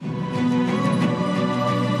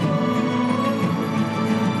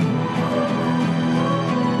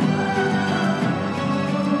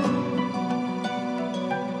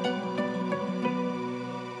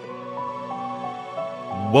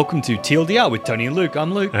Welcome to TLDR with Tony and Luke.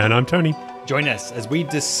 I'm Luke. And I'm Tony. Join us as we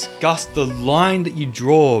discuss the line that you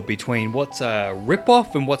draw between what's a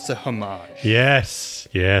rip-off and what's a homage. Yes,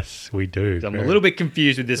 we do. So I'm a little bit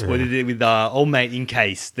confused with this, with old mate In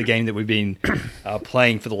Case, the game that we've been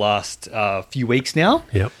playing for the last few weeks now.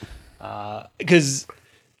 Yep. Because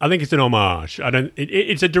I think it's an homage.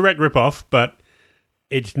 It's a direct rip-off, but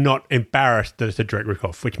it's not embarrassed that it's a direct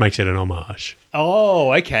rip-off, which makes it an homage.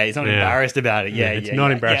 Oh, okay. It's not embarrassed about it. It's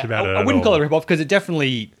not embarrassed about it. I wouldn't call it a rip-off because it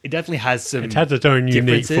definitely has some. It has its own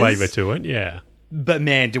unique differences. flavour to it. Yeah. But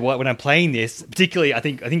man, when I'm playing this, particularly, I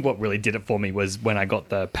think what really did it for me was when I got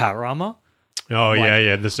the power armor. Oh,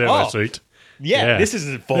 the servo suit. Yeah, this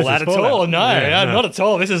isn't Fallout at all. No, not at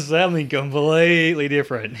all. This is something completely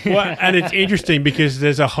different. Well, and it's interesting because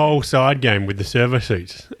there's a whole side game with the servo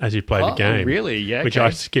suits as you play the game. Really? Yeah. Which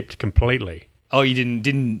I skipped completely. Oh, you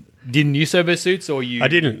didn't use servo suits, or you? I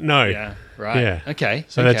didn't. No. Yeah. Right. Yeah. Okay.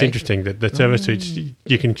 So that's interesting that the servo suits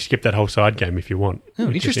you can skip that whole side game if you want.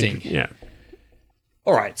 Oh, interesting. Yeah.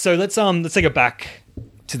 All right. So let's take it back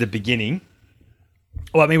to the beginning.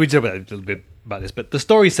 Well, I mean, we talked a little bit about this, but the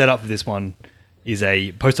story setup for this one is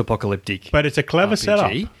a post-apocalyptic. But it's a clever RPG.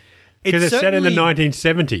 setup because it's set in the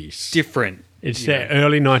 1970s. Different. It's set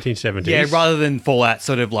early 1970s. Yeah, rather than Fallout,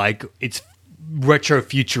 sort of like it's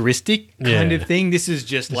retro-futuristic kind of thing. This is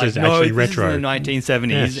just this is retro. This is in the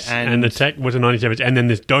 1970s. Yes. And the tech was in the 1970s. And then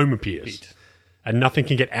this dome appears. And nothing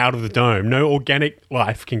can get out of the dome. No organic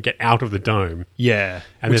life can get out of the dome. Yeah.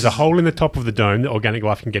 And there's a hole in the top of the dome that organic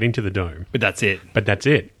life can get into the dome. But that's it.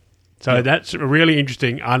 So that's really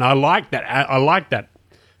interesting. And I like that. I like that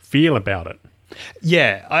feel about it.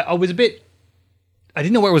 Yeah. I was a bit... I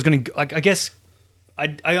didn't know where it was going to go. I guess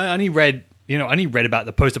I only read... I only read about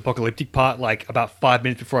the post-apocalyptic part like about 5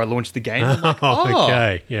 minutes before I launched the game. I'm like,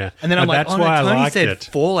 okay, yeah. And then I'm like, that's why I Tony liked said it.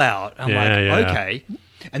 Fallout. I'm okay.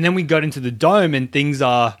 And then we got into the dome and things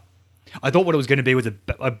are... I thought what it was going to be was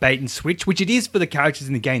a bait and switch, which it is for the characters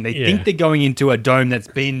in the game. They think they're going into a dome that's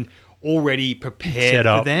been already prepared set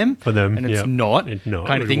up for them. And it's not. It's not.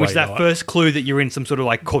 Kind of thing, which is that first clue that you're in some sort of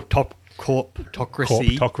like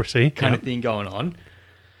corptocracy kind of thing going on.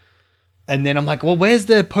 And then I'm like, well, where's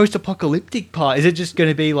the post-apocalyptic part? Is it just going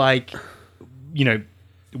to be like,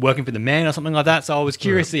 working for the man or something like that? So I was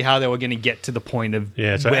curious to see how they were going to get to the point of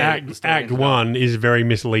so Act 1 is very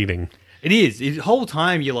misleading. It is. The whole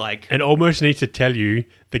time you're like... It almost needs to tell you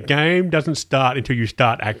the game doesn't start until you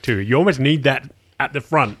start Act 2. You almost need that at the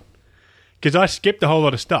front. Because I skipped a whole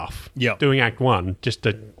lot of stuff doing Act 1 just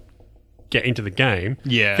to get into the game,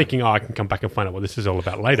 thinking, I can come back and find out what this is all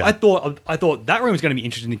about later. I thought that room was going to be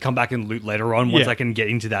interesting to come back and loot later on once I can get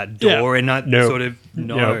into that door and that sort of...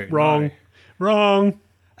 No, Wrong.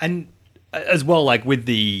 And as well, like with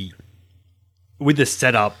the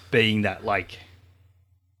setup being that, like,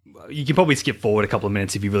 you can probably skip forward a couple of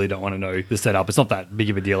minutes if you really don't want to know the setup. It's not that big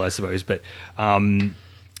of a deal, I suppose. But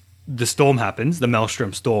the storm happens, the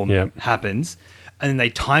Maelstrom storm happens, and then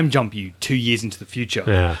they time jump you 2 years into the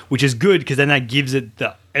future, which is good because then that gives it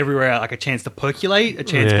everywhere like a chance to percolate, a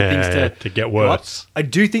chance for things to get worse. I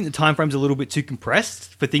do think the time frame's a little bit too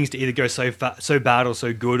compressed for things to either go so bad or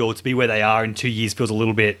so good, or to be where they are in 2 years feels a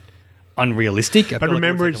little bit unrealistic. But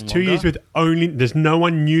remember, it's 2 years with only... There's no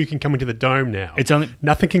one new can come into the dome now. It's only...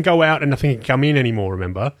 Nothing can go out and nothing can come in anymore,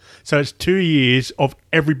 remember? So it's 2 years of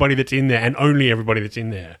everybody that's in there and only everybody that's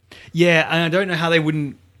in there. Yeah, and I don't know how they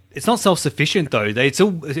wouldn't... It's not self-sufficient, though. They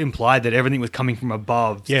still implied that everything was coming from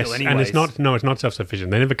above. Yes, still anyways. And it's not... No, it's not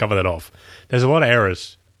self-sufficient. They never cover that off. There's a lot of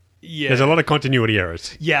errors. Yeah. There's a lot of continuity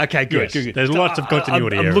errors. Yeah, okay, good. There's lots of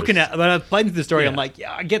continuity errors. I'm looking at... When I played into the story, I'm like,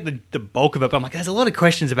 I get the bulk of it, but I'm like, there's a lot of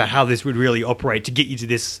questions about how this would really operate to get you to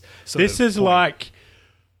this sort of This is point. like...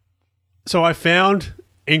 So I found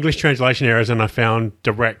English translation errors and I found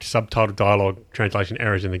direct subtitle dialogue translation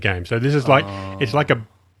errors in the game. So this is like... It's like a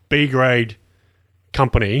B-grade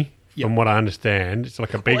company, from what I understand. It's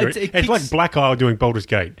like a B-grade... It's like Black Isle doing Baldur's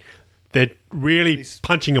Gate. They're really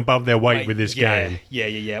punching above their weight with this game.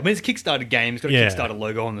 Yeah. I mean, it's a Kickstarter game. It's got a Kickstarter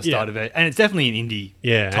logo on the start of it. And it's definitely an indie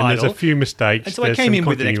title. And there's a few mistakes. And so I came in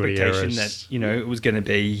with an expectation that, it was going to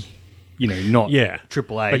be, not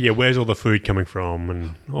AAA. But where's all the food coming from?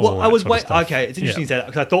 And okay, it's interesting you say that,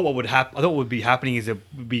 because I thought what would be happening is it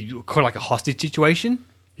would be kind of like a hostage situation.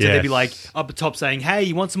 So they'd be like up the top saying, hey,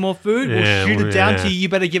 you want some more food? We'll shoot it down to you. You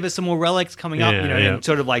better give us some more relics coming up, and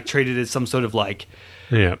sort of like treat it as some sort of like,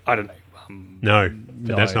 I don't know. No,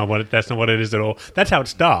 that's not what it is at all. That's how it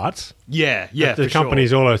starts. Yeah, the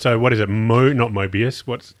company's all so. What is it? Not Mobius.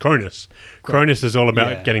 What's Cronus? Cronus is all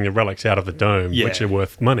about getting the relics out of the dome, which are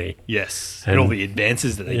worth money. Yes, and all the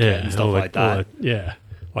advances that they get and stuff like that.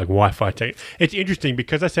 like Wi-Fi tech. It's interesting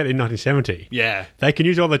because I said in 1970. Yeah. They can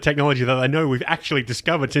use all the technology that they know we've actually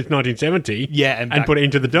discovered since 1970. Yeah, and put it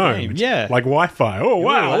into the dome. Yeah. Like Wi-Fi. Oh,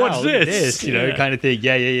 wow, what's look at this? You know, kind of thing.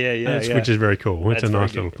 Yeah. Which is very cool. It's That's a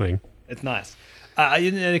nice very little thing. It's nice.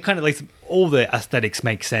 And it kind of like all the aesthetics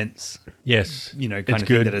make sense. Yes. You know, it's kind of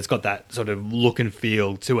good. thing that it's got that sort of look and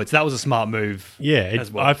feel to it. So that was a smart move. Yeah,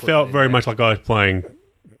 as well. I felt very much like I was playing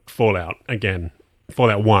Fallout again.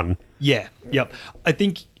 Fallout 1. Yeah, yep. I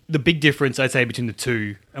think the big difference, I'd say, between the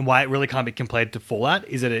two and why it really can't be compared to Fallout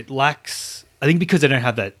is that it lacks, I think because they don't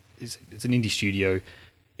have that, it's an indie studio,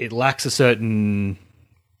 it lacks a certain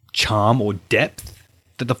charm or depth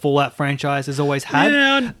that the Fallout franchise has always had.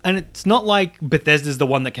 Yeah. And it's not like Bethesda's the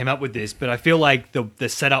one that came up with this, but I feel like the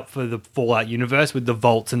setup for the Fallout universe with the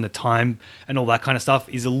vaults and the time and all that kind of stuff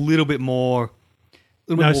is a little bit more...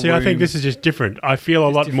 No, see, I think this is just different. I feel a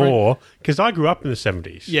lot different? more because I grew up in the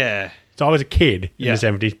 70s. Yeah. So I was a kid in Yeah. the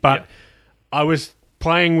 70s, but I was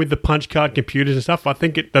playing with the punch card computers and stuff. I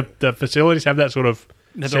think the facilities have that sort of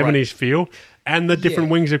That's 70s right. feel. And the different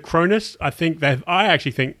Yeah. wings of Cronus, I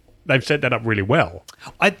actually think they've set that up really well.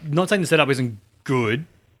 I'm not saying the setup isn't good,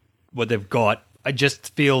 what they've got. I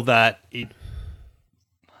just feel that it...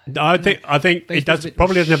 I think it does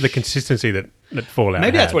probably doesn't have the consistency that Fallout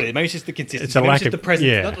Maybe that's had. what it is. Maybe it's just the consistency. It's a Maybe lack it's just of- the present.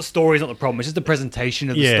 yeah. Not the story's not the problem. It's just the presentation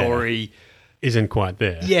of the Yeah. story. Isn't quite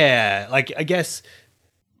there. Yeah, like I guess.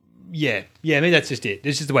 Yeah. Maybe that's just it.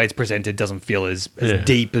 It's just the way it's presented doesn't feel as Yeah.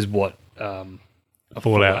 deep as what a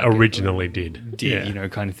Fallout originally did. Yeah. you know,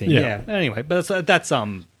 kind of thing. Yeah. Yeah. Anyway, but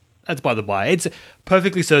that's by the by. It's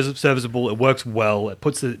perfectly serviceable. It works well. It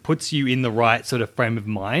puts you in the right sort of frame of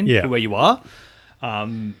mind Yeah. for where you are.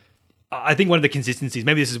 I think one of the consistencies,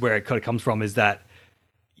 maybe this is where it kind of comes from, is that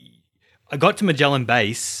I got to Magellan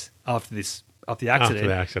Base after the accident. After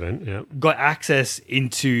the accident, yeah. Got access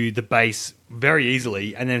into the base very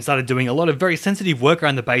easily, and then started doing a lot of very sensitive work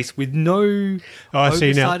around the base with no I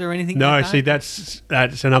see now. oversight or anything. No, like that. see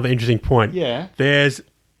that's another interesting point. Yeah.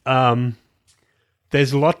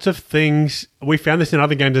 There's lots of things. We found this in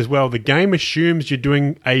other games as well. The game assumes you're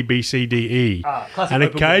doing A, B, C, D, E, classic and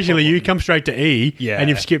open world occasionally you problem. come straight to E, Yeah. and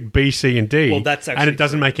you've skipped B, C, and D. Well, that's and actually it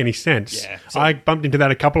doesn't true. make any sense. Yeah. So- I bumped into that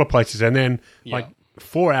a couple of places, and then like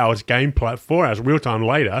 4 hours gameplay, 4 hours real time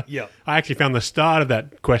later, Yeah. I actually found the start of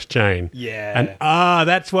that quest chain. Yeah. and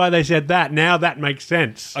that's why they said that. Now that makes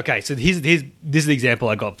sense. Okay, so this is the example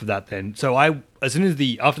I got for that. Then, so as soon as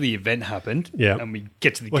after the event happened, Yeah. and we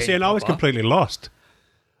get to the Well, game see, and I was proper, completely lost.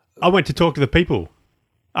 I went to talk to the people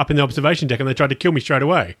up in the observation deck, and they tried to kill me straight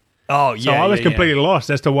away. Oh yeah, So I was yeah, completely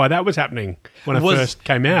lost as to why that was happening when It I was first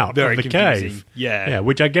came out very of the confusing. cave. Yeah.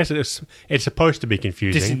 which I guess it's supposed to be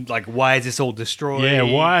confusing. Just like, why is this all destroyed? Yeah,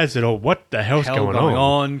 why is it all? What the hell's hell going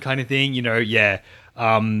on? kind of thing, you know, yeah.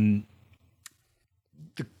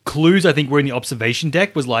 The clues I think were in the observation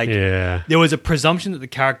deck was like Yeah, there was a presumption that the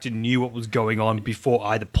character knew what was going on before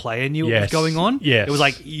either player knew what was Yes. going on. Yes. It was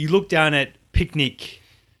like you look down at Picnic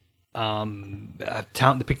town,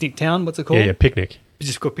 the Picnic town, what's it called? yeah, picnic. It's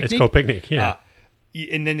just called Picnic. It's called picnic. Yeah,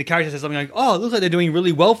 And then the character says something like, "Oh, it looks like they're doing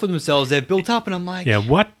really well for themselves. They're built up." And I'm like, yeah.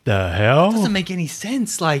 What the it hell? doesn't make any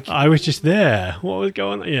sense. Like, I was just there. What was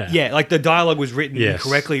going on? Yeah, yeah, like the dialogue was written Yes.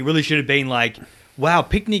 incorrectly. It really should have been like, "Wow,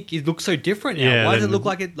 Picnic, it looks so different now. Yeah, Why does it then- look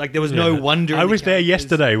like it? Like there was no Yeah. wonder." I in the was there characters.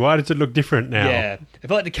 yesterday. Why does it look different now? Yeah, I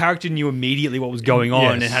felt like the character knew immediately what was going on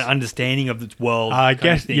Yes. and had understanding of its world. I kind of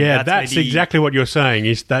guess, thing. yeah, that's maybe- exactly what you're saying.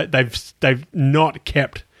 Is that they've not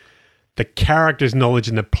kept the character's knowledge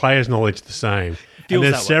and the player's knowledge the same. Feels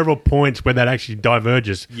And that there's way. several points where that actually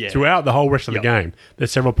diverges Yeah. throughout the whole rest of Yep. the game.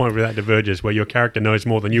 There's several points where that diverges where your character knows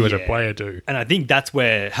more than you as a Yeah. player do. And I think that's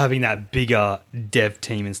where having that bigger dev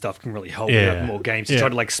team and stuff can really help with Yeah. having more games to Yeah. try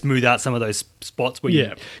to like smooth out some of those spots where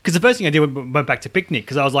Yeah. because the first thing I did went back to Picnic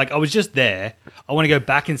because I was like, I was just there. I want to go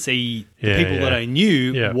back and see the Yeah, people yeah. that I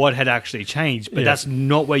knew Yeah. what had actually changed. But Yeah. that's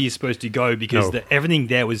not where you're supposed to go because No. everything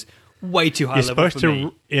there was way too high You're level supposed for to,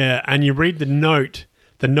 me. yeah, and you read the note.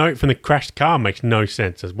 The note from the crashed car makes no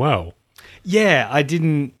sense as well. Yeah, I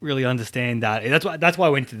didn't really understand that. That's why I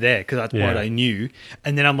went to there because that's Yeah. what I knew.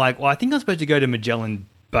 And then I'm like, well, I think I'm supposed to go to Magellan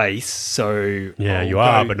Base. So Yeah, I'll you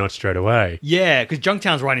are, go- but not straight away. Yeah, because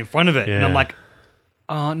Junktown's right in front of it. And I'm Yeah. like,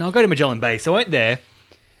 oh, no, I'll go to Magellan Bay. So I went there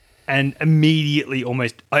and immediately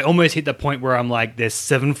I almost hit the point where I'm like, there's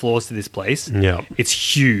 7 floors to this place. Yeah. It's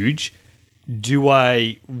huge. Do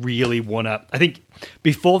I really want to? I think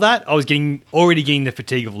before that, I was already getting the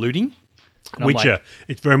fatigue of looting. And I'm Witcher. like,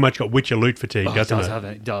 It's very much got Witcher loot fatigue, oh, it doesn't does it? have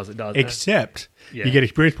it. It does. Except Yeah. you get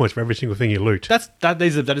experience points for every single thing you loot. That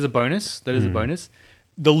is a bonus. That is a bonus.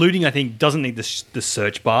 the looting, I think, doesn't need the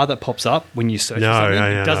search bar that pops up when you search for No, something.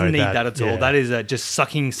 no, It doesn't no, need that- that at all. yeah. That is just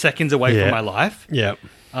sucking seconds away Yeah. from my life. Yeah.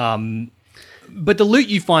 But the loot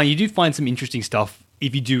you do find some interesting stuff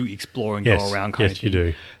if you do explore and Yes. go around. Kind of Yes, you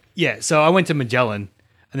thing. do. Yeah, so I went to Magellan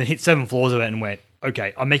and then hit 7 floors of it and went,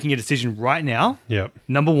 okay, I'm making a decision right now. Yep.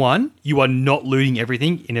 Number one, you are not looting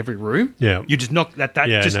everything in every room. Yeah. You're just not that.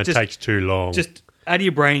 Yeah, just, and that just, takes too long. just out of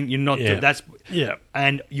your brain. You're not. Yeah. That's Yeah.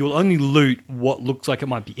 And you'll only loot what looks like it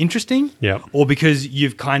might be interesting. Yeah. Or because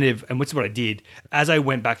you've kind of, and what's what I did as I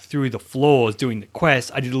went back through the floors doing the quest,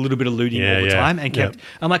 I did a little bit of looting Yeah, all the yeah. time and kept.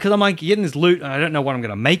 Yep. I'm like getting this loot, and I don't know what I'm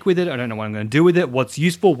going to make with it. I don't know what I'm going to do with it. What's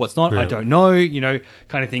useful, what's not. I Yeah. don't know.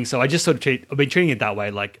 Kind of thing. So I just sort of I've been treating it that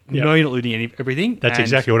way. Like, Yep. no, you're not looting everything. That's and-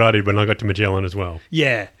 exactly what I did when I got to Magellan as well.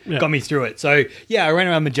 yeah, Yeah. got me through it. So yeah, I ran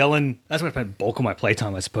around Magellan. That's what I spent the bulk of my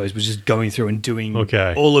playtime, I suppose, was just going through and doing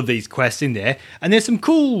Okay. all of these quests in there. And there's some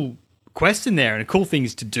cool quests in there and cool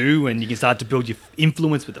things to do, and you can start to build your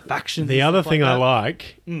influence with the factions. The and other stuff thing I that.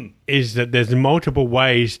 like is that there's multiple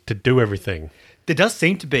ways to do everything. There does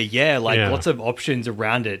seem to be, yeah, Yeah. lots of options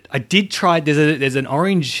around it. I did try. There's an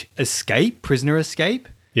orange escape, prisoner escape,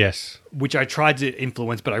 Yes. which I tried to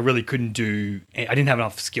influence, but I really couldn't do. I didn't have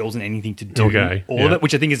enough skills and anything to do Okay, all of yeah. it,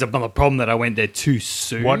 which I think is another problem that I went there too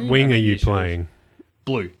soon. What wing I are think you should have- playing?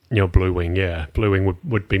 Blue. Your blue wing, yeah. Blue wing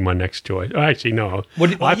would be my next choice. Oh, actually, no. I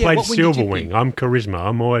yeah, played what wing did silver you wing. pick? I'm charisma.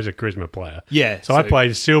 I'm always a charisma player. Yeah, So, I so-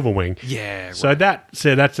 played silver wing. Yeah. So right. that's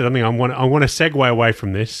something I want to segue away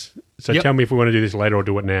from this. So Yep. tell me if we want to do this later or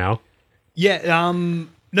do it now. Yeah.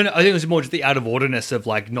 No. I think it was more just the out of orderness of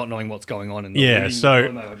like not knowing what's going on. And Yeah, limiting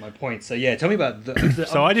so- my point. So yeah, tell me about the.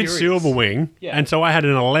 So I did silver wing, Yeah. and so I had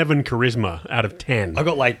an 11 charisma out of 10. I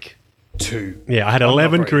got like 2. Yeah, I had I'm not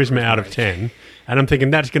 11 very charisma out of charismatic. 10, and I'm thinking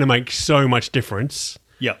that's going to make so much difference.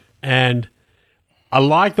 Yep. And I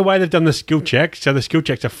like the way they've done the skill checks. So the skill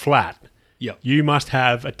checks are flat. Yep. You must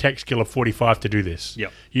have a tech skill of 45 to do this.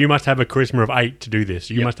 Yep. You must have a charisma of 8 to do this.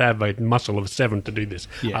 You Yep. must have a muscle of 7 to do this.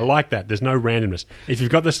 Yeah. I like that. There's no randomness. If you've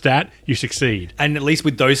got the stat, you succeed. And at least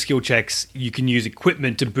with those skill checks, you can use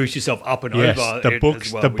equipment to boost yourself up and Yes, over. the it books,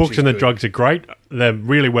 as well, the which books is and the good. drugs are great. They're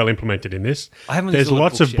really well implemented in this. I haven't There's looked at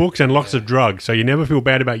lots books of yet. books and lots of drugs, so you never feel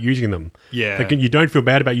bad about using them. Yeah. You don't feel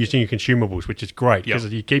bad about using your consumables, which is great because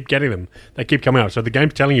Yep. you keep getting them. They keep coming out. So the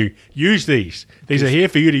game's telling you use these. These are here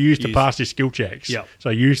for you to use to pass your skill checks. Yep. So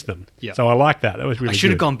use them. Yep. So I like that. That was really. I should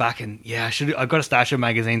have good. gone back and I've got a stash of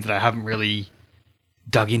magazines that I haven't really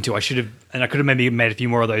dug into. I should have, and I could have maybe made a few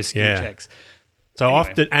more of those skill Yeah. checks. So Anyway.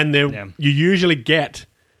 often, and then Yeah. you usually get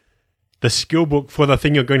the skill book for the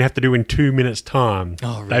thing you're going to have to do in 2 minutes' time.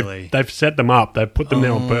 Oh, really? They've set them up. They've put them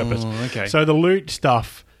there on purpose. okay. So the loot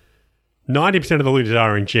stuff, 90% of the loot is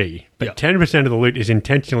RNG, but Yeah. 10% of the loot is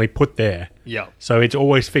intentionally put there. Yeah. So it's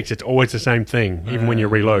always fixed. It's always the same thing. Even when you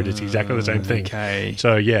reload, it's exactly the same thing. Okay.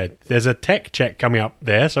 So yeah, there's a tech check coming up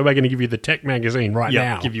there. So we're going to give you the tech magazine right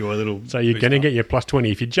Yeah. now. Give you a little. So you're going to get your plus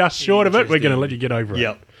 20. If you're just short of it, we're going to let you get over it.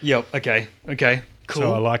 Yep. Yep. Okay. Okay. Cool.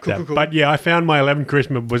 So I like Cool, that. cool, cool. But yeah, I found my 11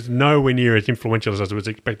 charisma was nowhere near as influential as I was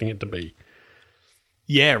expecting it to be.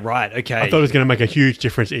 yeah. Right. Okay. I thought it was going to make a huge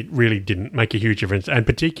difference. It really didn't make a huge difference. And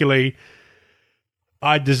particularly,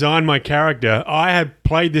 I designed my character. I had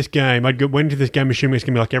played this game. Went into this game assuming it's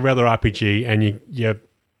going to be like every other RPG, and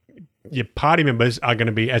your party members are going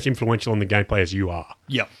to be as influential in the gameplay as you are.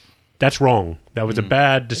 Yep. That's wrong. That was a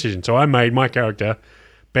bad decision. So I made my character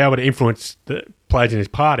be able to influence the players in his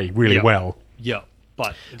party really Yep. well. Yep.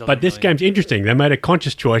 But it doesn't But this really- game's interesting. They made a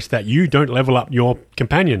conscious choice that you don't level up your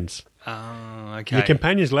companions. Oh, okay. Your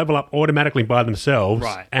companions level up automatically by themselves,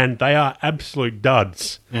 Right. and they are absolute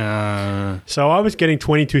duds. Uh, So I was getting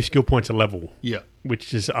 22 skill points a level, yeah.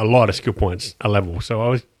 which is a lot of skill points a level. So I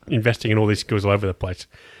was investing in all these skills all over the place.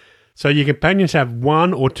 So your companions have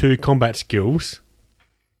 1 or 2 combat skills,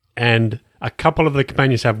 and a couple of the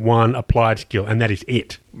companions have 1 applied skill, and that is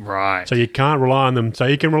it. Right. So you can't rely on them. So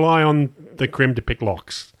you can rely on the Crim to pick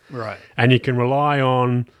locks. right. And you can rely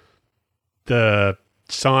on the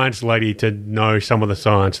science lady to know some of the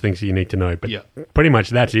science things that you need to know. But Yeah. pretty much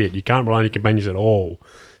that's it. You can't rely on your companions at all.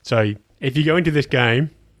 So if you go into this game,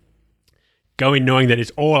 go in knowing that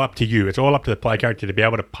it's all up to you. It's all up to the player character to be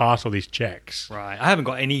able to pass all these checks. Right. I haven't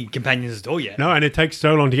got any companions at all yet. No, and it takes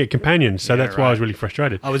so long to get companions. So Yeah, that's why I was right. really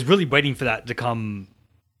frustrated. I was really waiting for that to come.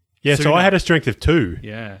 Yeah, so sooner. I had a strength of 2.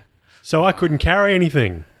 Yeah. So I couldn't carry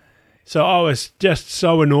anything. So I was just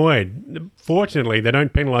so annoyed. Fortunately, they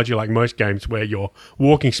don't penalise you like most games where your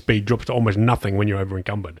walking speed drops to almost nothing when you're over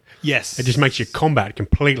encumbered. Yes. It just makes your combat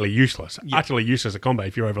completely useless. Utterly useless at combat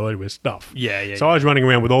if you're overloaded with stuff. Yeah, yeah, So yeah. I was running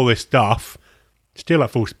around with all this stuff still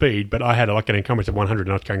at full speed, but I had like an encumbrance of 100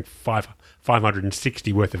 and I was going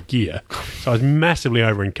 560 worth of gear. So I was massively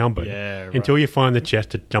over encumbered. Yeah, right. Until you find the chest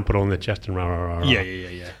to dump it all in the chest and rah. Yeah.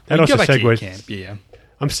 That You also go back to your segues. camp. Yeah.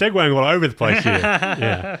 I'm segueing all over the place here.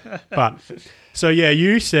 Yeah. But, so yeah,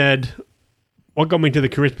 you said, what got me into the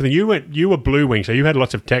charisma thing? You were Blue Wing, so you had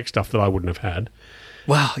lots of tech stuff that I wouldn't have had.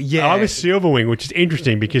 Well, yeah. I was Silver Wing, which is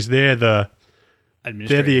interesting because they're the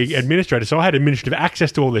administrators. So I had administrative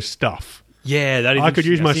access to all this stuff. Yeah, that is I could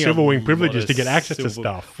use interesting. my I've seen Silver a Wing lot privileges of to get access to Silver-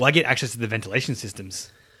 stuff. Well, I get access to the ventilation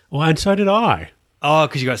systems. Well, and so did I. Oh,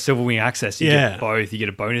 because you got Silver Wing access. You Yeah. get both. You get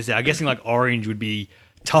a bonus there. I'm guessing like Orange would be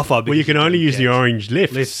tougher. Well, you can only use the orange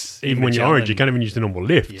lifts. lifts Even in when you're Magellan. orange, you can't even use the normal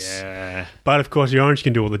lifts. Yeah. But of course, the orange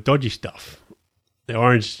can do all the dodgy stuff. The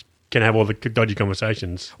orange can have all the dodgy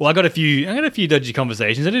conversations. Well, I got a few dodgy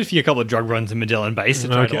conversations. I did a couple of drug runs in Magellan Base. To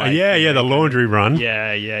try to, like, The laundry run.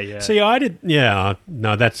 Yeah. See, I did. Yeah,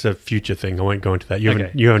 no, that's a future thing. I won't go into that. You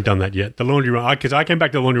haven't done that yet. The laundry run, because I came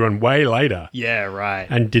back to the laundry run way later. Yeah, right.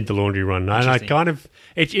 And did the laundry run, and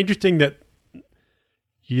it's interesting that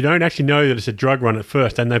you don't actually know that it's a drug run at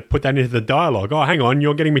first, and they put that into the dialogue. Oh, hang on,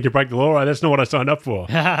 you're getting me to break the law. That's not what I signed up for.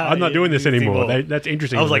 I'm not doing this anymore. That's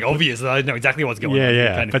interesting. I was like, obvious. I know exactly what's going on.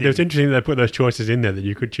 Yeah. Kind of But it was thing. interesting that they put those choices in there that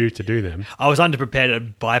you could choose to do them. I was underprepared to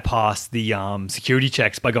bypass the security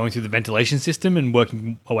checks by going through the ventilation system and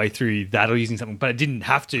working my way through that or using something. But I didn't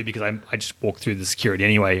have to because I just walked through the security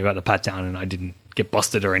anyway about the pat down and I didn't get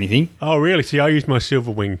busted or anything. Oh, really? See, I used my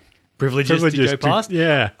Silver Wing Privileges to go past.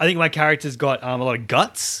 Yeah. I think my character's got a lot of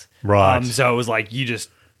guts. Right. So it was like you just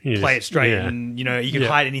play it straight, yeah. and you can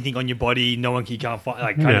hide anything on your body. No one can't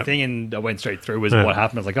find kind of thing. And I went straight through. Was what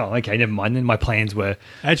happened. I was like, oh, okay, never mind. Then my plans were.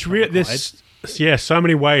 It's real. There's so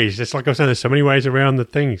many ways. It's like I was saying. There's so many ways around the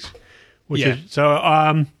things.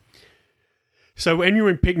 So when you were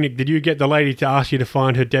in Picnic, did you get the lady to ask you to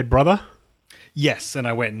find her dead brother? Yes, and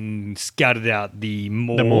I went and scouted out the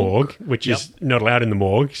morgue. The morgue, which is not allowed in the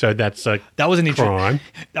morgue, so that's a That was an crime.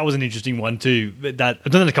 That was an interesting one too. That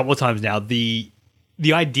I've done it a couple of times now. The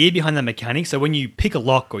idea behind that mechanic. So when you pick a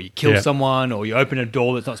lock or you kill someone or you open a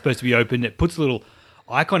door that's not supposed to be open, it puts a little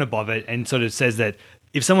icon above it and sort of says that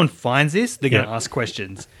if someone finds this, they're going to ask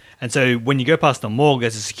questions. And so when you go past the morgue,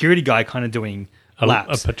 there's a security guy kind of doing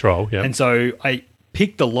laps, a patrol. Yeah, And so I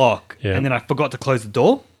picked the lock and then I forgot to close the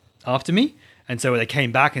door after me. And so they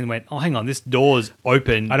came back and went, oh, hang on, this door's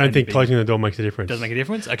open. I don't think closing the door makes a difference. Doesn't make a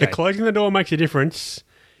difference? Okay. The closing the door makes a difference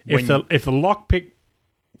if the lockpick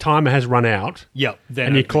timer has run out. Yep. Then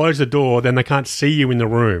and you close the door, then they can't see you in the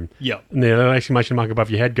room. Yep. And the exclamation mark above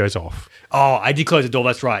your head goes off. Oh, I did close the door.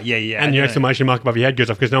 That's right. Yeah. And the exclamation mark above your head goes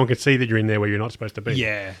off because no one can see that you're in there where you're not supposed to be.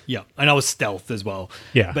 Yeah. And I was stealth as well.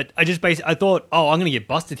 Yeah. But I just I thought, oh, I'm going to get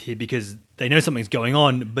busted here because they know something's going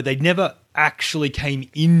on, but they never actually came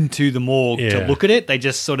into the morgue to look at it. They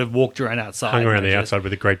just sort of walked around outside. Hung around the outside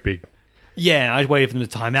with a great big... Yeah, I waited for them to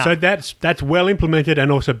time out. So that's well implemented and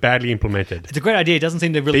also badly implemented. It's a great idea. It doesn't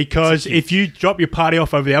seem to really... Because if you drop your party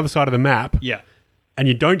off over the other side of the map and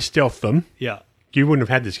you don't stealth them... Yeah. You wouldn't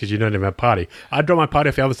have had this because you don't have a party. I dropped my party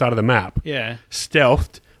off the other side of the map. Yeah.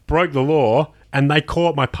 Stealthed, broke the law, and they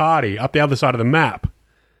caught my party up the other side of the map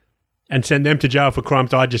and sent them to jail for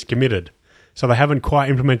crimes I just committed. So they haven't quite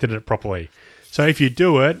implemented it properly. So if you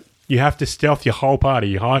do it, you have to stealth your whole party.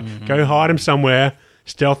 You go hide them somewhere,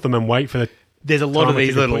 stealth them, and wait for the... There's a lot of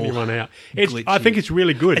these little... Run out. I think it's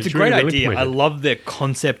really good. It's a great idea. I love the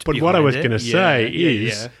concept But what I was going to say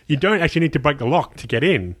is you don't actually need to break the lock to get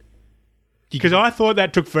in. Because I thought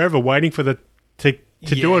that took forever waiting for to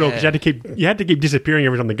do it all because you had to keep disappearing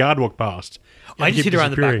every time the guard walked past. I just hid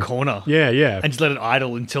around the back corner. Yeah. And just let it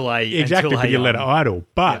idle until I... Exactly, but you let it idle.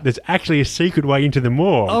 But there's actually a secret way into the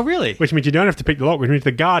morgue. Oh, really? Which means you don't have to pick the lock, which means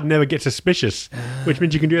the guard never gets suspicious, which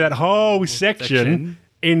means you can do that whole section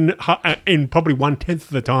in probably 1/10 of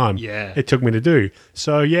the time it took me to do.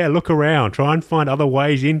 So, look around. Try and find other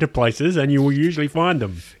ways into places, and you will usually find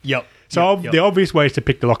them. Yep. So the obvious way is to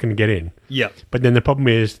pick the lock and get in. Yep. But then the problem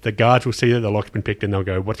is the guards will see that the lock's been picked and they'll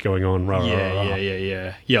go, what's going on?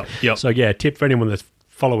 Yeah. Yep. So a tip for anyone that's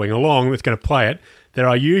following along that's going to play it, there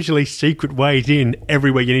are usually secret ways in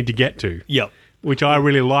everywhere you need to get to. Yep. Which I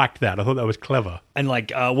really liked that. I thought that was clever. And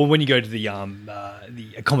when you go to the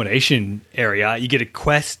accommodation area, you get a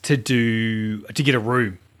quest to get a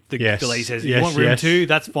room. The lady says, you want room 2?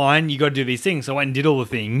 That's fine. You got to do these things. So I went and did all the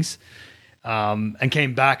things. and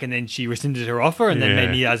came back, and then she rescinded her offer, and then Yeah.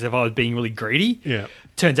 made me as if I was being really greedy. Yeah.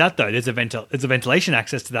 Turns out though, there's a ventilation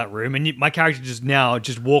access to that room, and my character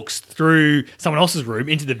just walks through someone else's room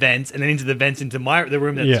into the vents, and then into the vents into the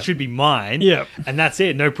room that Yeah. should be mine. Yeah. And that's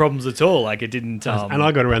it. No problems at all. Like it didn't. And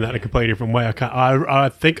I got around that in a completely different way. I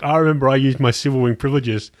think I remember I used my Silver Wing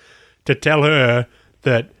privileges to tell her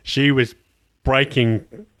that she was breaking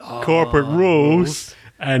corporate rules,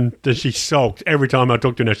 and that she sulked every time I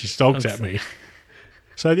talked to her. She sulks at me.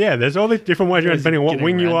 So yeah, there's all these different ways depending on what getting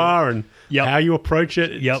wing you around are and Yep. how you approach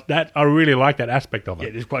it. Yep. That I really like that aspect of Yeah,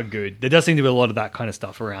 it. it's quite good. There does seem to be a lot of that kind of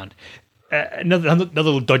stuff around. Another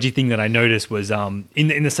little dodgy thing that I noticed was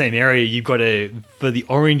in the same area, you've got for the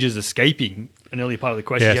oranges escaping an early part of the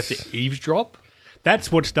question, Yes. you have to eavesdrop.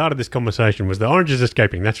 That's what started this conversation. Was the oranges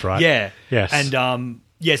escaping? That's right. Yeah. Yes. And so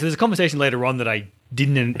there's a conversation later on that I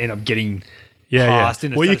didn't end up getting Yeah. past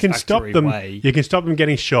in a Well, you can stop satisfactory them. way. You can stop them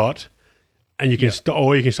getting shot, and you can Yep.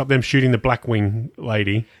 or you can stop them shooting the Blackwing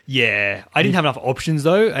lady. Yeah, I didn't have enough options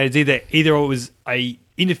though. It's either it was I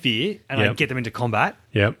interfere and I Yep. get them into combat,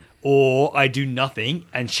 Yep. or I do nothing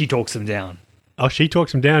and she talks them down. Oh, she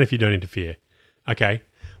talks them down if you don't interfere. Okay.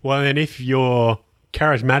 Well, then if you're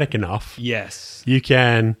charismatic enough, Yes. you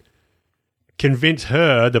can convince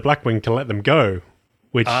her, the Blackwing, to let them go,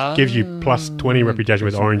 which gives you plus 20 reputation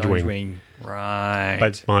with Orange Wing, Right.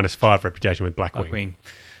 but minus 5 reputation with Blackwing.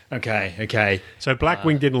 Blackwing. Okay. So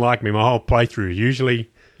Blackwing didn't like me my whole playthrough. Usually,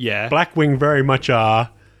 Yeah. Blackwing very much are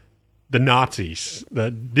the Nazis.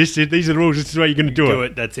 These are the rules. This is how you're going to do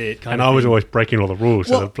it. That's it. kind And of I was thing. always breaking all the rules,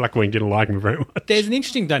 so Well- the Blackwing didn't like me very much. There's an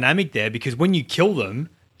interesting dynamic there because when you kill them,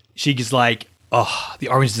 she's like, "Oh, the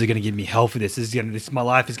oranges are going to give me hell for this. My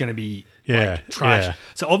life is going to be Yeah, like, trash." yeah.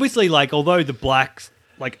 So obviously, like, although the blacks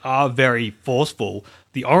are very forceful,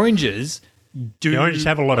 the oranges do. The oranges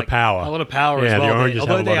have a lot of power. A lot of power Yeah, as the well. oranges have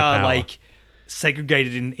Although a they lot of are power. like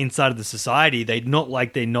segregated inside of the society, they're not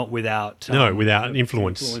without Without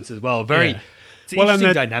influence. influence as well. Very. Yeah. It's an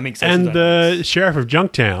interesting dynamic. social and dynamics. the sheriff of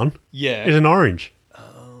Junktown Yeah. is an orange.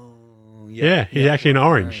 Yeah, he's actually an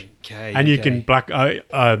orange. Okay, And you okay.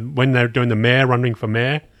 can when they're doing the mayor running for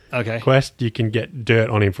mayor Okay. quest, you can get dirt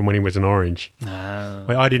on him from when he was an orange. Ah.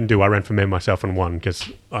 Well, I didn't do. I ran for mayor myself and won because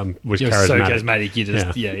I was You're charismatic. so charismatic. You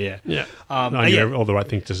just yeah. Yeah, I I knew yeah. all the right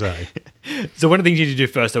things to say. So one of the things you need to do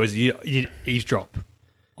first, though, is you eavesdrop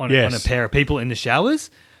on Yes. a pair of people in the showers.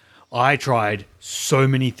 I tried so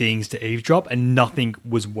many things to eavesdrop, and nothing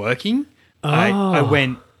was working. I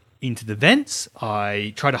went into the vents.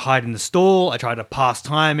 I tried to hide in the stall. I tried to pass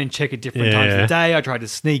time and check at different times of Yeah. the day. I tried to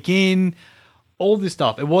sneak in. All this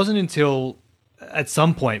stuff. It wasn't until at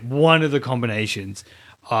some point, one of the combinations,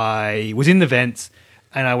 I was in the vents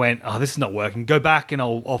and I went, "Oh, this is not working. Go back and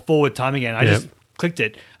I'll forward time again." I Yep. just clicked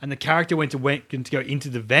it, and the character went to go into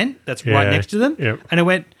the vent that's right Yeah. next to them, Yep. and I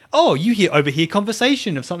went, "Oh, you overhear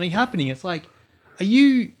conversation of something happening." It's like, are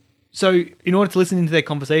you? So in order to listen into their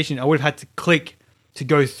conversation, I would have had to click to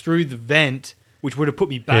go through the vent, which would have put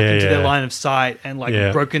me back Yeah, into their yeah. line of sight and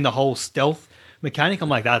Yeah. broken the whole stealth mechanic. I'm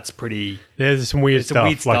like, that's pretty. There's some weird It's some stuff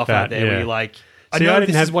weird like stuff that. out there yeah. where you're like, I See, know I this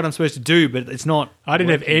didn't is have- what I'm supposed to do, but it's not. I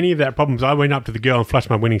didn't have any of that problems. I went up to the girl and flashed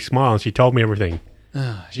my winning smile, and she told me everything.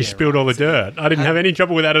 She spilled all the dirt. I didn't have any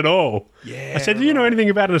trouble with that at all. Yeah, I said, "Do you know anything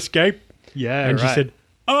about an escape?" Yeah, And she said,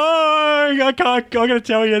 "Oh, I can't. I'm going to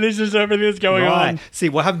tell you. This is everything that's going on." See,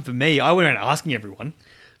 what happened for me, I went around asking everyone,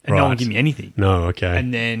 and no one Right. gave me anything. No, okay.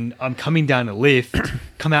 And then I'm coming down a lift,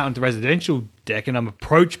 come out onto the residential deck, and I'm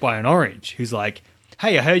approached by an orange who's like,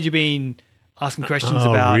 "Hey, I heard you've been asking questions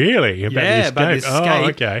oh, about really? About the escape? about this escape. Oh,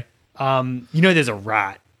 okay. There's a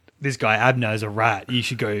rat. This guy Abner is a rat. You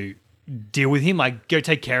should go deal with him. Like, go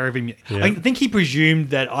take care of him." Yeah. I think he presumed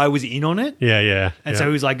that I was in on it. Yeah. And yeah. so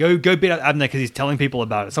he was like, go beat up Abner because he's telling people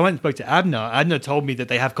about it. So I went and spoke to Abner. Abner told me that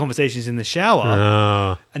they have conversations in the shower.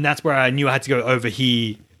 Oh. And that's where I knew I had to go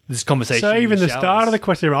overhear this conversation. So in even the showers. start of the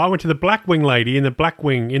question, I went to the Blackwing lady in the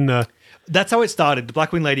Blackwing in the. That's how it started. The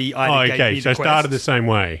Blackwing lady. Oh, okay. So it started the same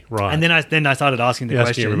way, right? And then I started asking the Asking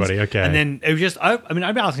questions. everybody, okay. And then it was just, I've been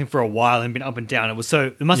asking for a while and been up and down. It was so,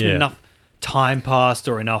 there must have Yeah. been enough time passed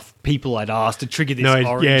or enough people I'd asked to trigger this no,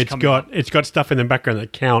 orange coming up. it's got stuff in the background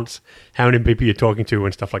that counts how many people you're talking to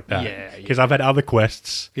and stuff like that. Yeah, Because I've had other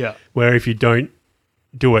quests Yeah. where if you don't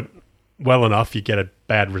do it well enough, you get a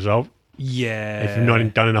bad result. Yeah. If you've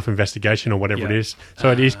not done enough investigation or whatever it Yeah. is.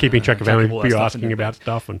 So it is keeping track of how many track of all people that you're stuff in asking the about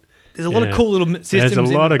stuff. And There's a lot of yeah. cool little systems. There's a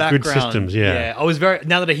lot in the of good background. systems, yeah. I was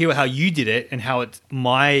now that I hear how you did it and how it's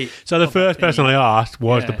my. So the first person I asked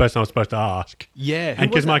was the Yeah. person I was supposed to ask. Yeah. who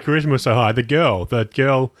And because was my that? charisma was so high, the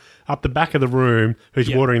girl up the back of the room who's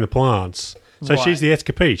Yeah. watering the plants, So Right. she's the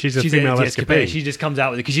escapee. She's a female the escapee. She just comes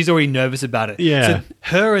out with it because she's already nervous about it. Yeah. So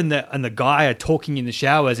her and the guy are talking in the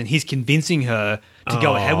showers, and he's convincing her to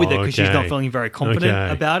go ahead with it because she's not okay. feeling very confident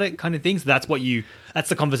Okay. about it, kind of thing. So that's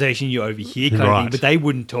the conversation you overhear, kind of Right. thing. But they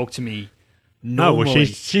wouldn't talk to me No, well, normally.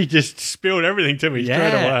 she just spilled everything to me straight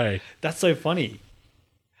away. That's so funny.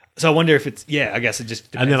 So I wonder if it's I guess it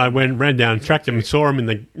just depends. And then I ran down, tracked him, and saw him in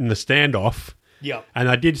the standoff. Yeah. And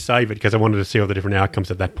I did save it because I wanted to see all the different outcomes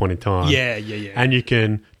at that point in time. Yeah. And you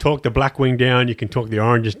can talk the Blackwing down, you can talk the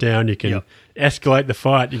oranges down, you can Yep. escalate the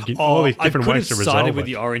fight, you can all these different ways to I could have resolve sided with it.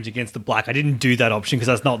 the orange against the black. I didn't do that option because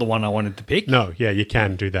that's not the one I wanted to pick. No, yeah, you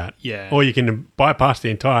can do that. Yeah. Or you can bypass the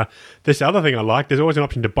entire... This other thing I like, there's always an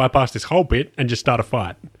option to bypass this whole bit and just start a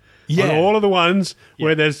fight. Yeah. On all of the ones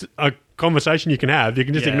where there's a conversation you can have, you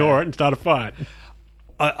can just Yeah. ignore it and start a fight.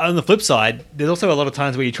 On the flip side, there's also a lot of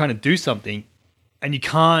times where you're trying to do something and you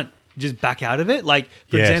can't just back out of it. Like,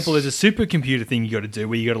 for Yes. example, there's a supercomputer thing you got to do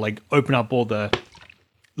where you got to like open up all the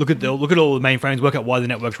look at all the mainframes, work out why the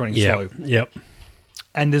network's running slow. Yep.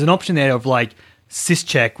 And there's an option there of like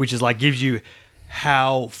syscheck, which is like gives you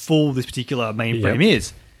how full this particular mainframe Yep.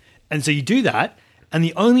 is. And so you do that, and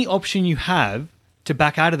the only option you have to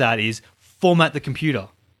back out of that is format the computer.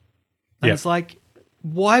 And Yep. it's like,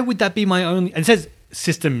 why would that be my only? And it says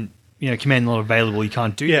system, command not available. You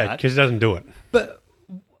can't do Yeah, that. because it doesn't do it. But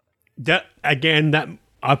That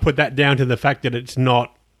I put that down to the fact that it's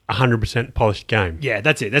not a 100% polished game. yeah,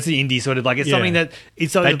 that's it. That's the indie sort of like it's Yeah. something that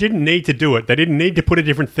it's They something didn't need to do it. They didn't need to put a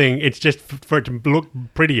different thing. It's just for it to look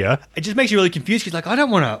prettier. it just makes you really confused because like I don't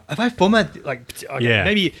want to if I format like okay, Yeah.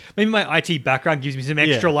 maybe my IT background gives me some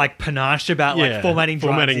extra Yeah. like panache about like formatting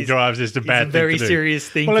drives is the bad a very thing to do. serious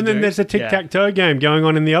thing. Well, to and then do. there's a tic-tac-toe game going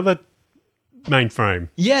on in the other mainframe.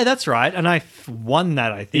 Yeah, that's right. And I won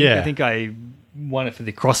that. I think. Yeah. I think I won it for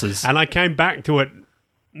the crosses. And I came back to it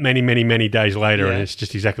many, many, many days later, Yeah. and it's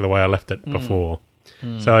just exactly the way I left it before.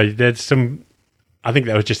 So there's some... I think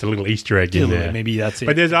that was just a little Easter egg in there. Maybe that's it.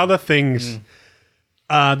 But there's other things.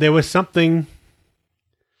 There was something...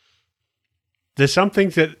 There's some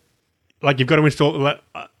things that... Like, you've got to install...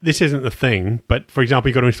 this isn't the thing, but, for example,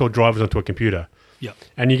 you've got to install drivers onto a computer. Yep.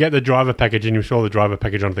 And you get the driver package and you install the driver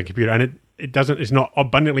package onto the computer, and it's not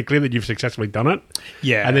abundantly clear that you've successfully done it.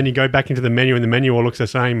 Yeah. And then you go back into the menu, and the menu all looks the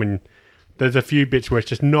same, and there's a few bits where it's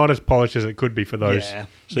just not as polished as it could be for those Yeah.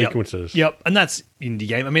 sequences. Yep. And that's indie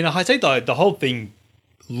game. I mean, I say the whole thing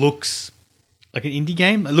looks like an indie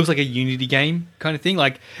game. It looks like a Unity game kind of thing.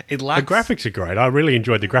 Like it The lacks graphics are great. I really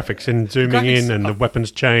enjoyed the graphics and zooming graphics in, and the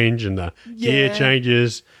weapons change, and the gear Yeah.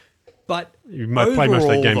 changes. but You might play most of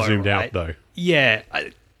the overall, game though, zoomed right? out, though. Yeah,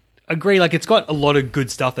 I agree. Like it's got a lot of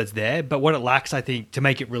good stuff that's there, but what it lacks, I think, to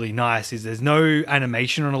make it really nice is there's no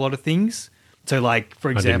animation on a lot of things. So, like for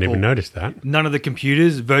I didn't example, even notice that.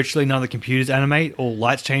 virtually none of the computers animate or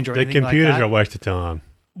lights change or The anything computers like are that. a waste of time.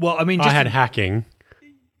 Well, I mean, I just had hacking.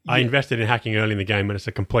 I invested in hacking early in the game, and it's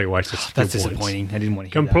a complete waste of skill that's points. disappointing. I didn't want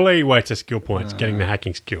to hear Complete waste of skill points getting the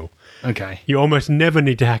hacking skill. that. Okay. You almost never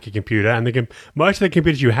need to hack a computer, and most of the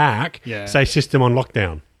computers you hack Yeah. say system on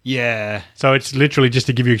lockdown. Yeah. So it's literally just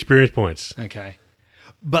to give you experience points. Okay.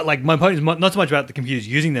 But like my point is not so much about the computers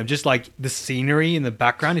using them, just like the scenery in the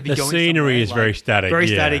background. If you The go in scenery somewhere, is very static, very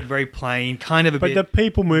yeah. static, very plain, kind of a But bit. the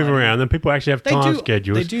people move around, and people actually have time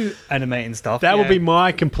schedules. They do animate and stuff. That yeah. would be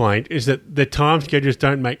my complaint, is that the time schedules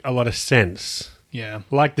don't make a lot of sense. Yeah.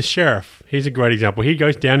 Like the sheriff, he's a great example. He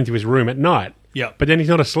goes down into his room at night, Yeah. but then he's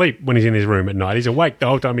not asleep when he's in his room at night. He's awake the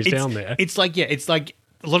whole time he's down there. It's like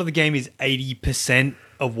a lot of the game is 80%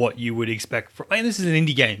 of what you would expect from. I mean, this is an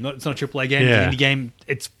indie game. It's not a AAA game. Yeah. It's an indie game.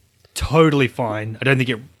 It's totally fine. I don't think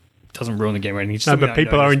it doesn't ruin the game or anything. It's just No, something but I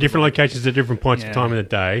people are in noticed. different locations at different points Yeah. of time in the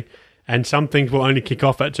day, and some things will only kick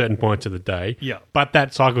off at certain points of the day. Yeah. But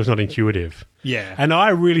that cycle's not intuitive. Yeah. And I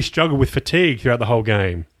really struggle with fatigue throughout the whole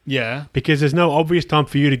game Yeah. because there's no obvious time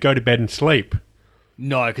for you to go to bed and sleep.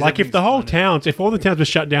 No. 'cause Like if the whole towns, if all the towns were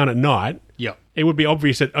shut down at night, Yeah. it would be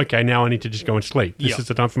obvious that, okay, now I need to just go and sleep. This Yeah. is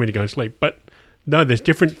the time for me to go and sleep. But no, there's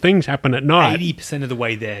different things happen at night. 80% of the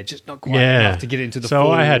way there, just not quite Yeah. enough to get into the so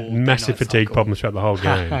full I had day-night massive fatigue cycle. problems throughout the whole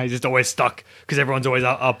game. He's just always stuck because everyone's always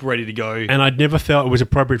up ready to go. And I'd never felt it was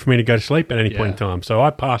appropriate for me to go to sleep at any point in Yeah. time. So I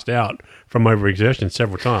passed out from overexertion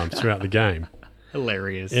several times throughout the game.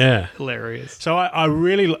 Hilarious. Yeah. Hilarious. So I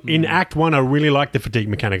really, in Act 1, I really liked the fatigue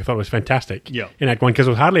mechanic. I thought it was fantastic Yeah. in Act 1 because I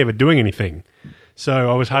was hardly ever doing anything.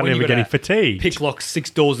 So I was hardly When you ever getting gotta fatigued. Pick lock 6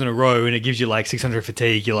 doors in a row and it gives you like 600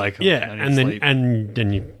 fatigue. You're like, oh, Yeah, I need and to then sleep. and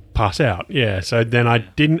then you pass out. Yeah, so then I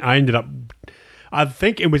ended up, I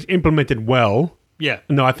think it was implemented well. Yeah.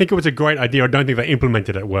 No, I think it was a great idea. I don't think they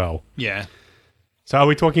implemented it well. Yeah. So are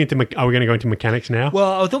we talking are we going to go into mechanics now?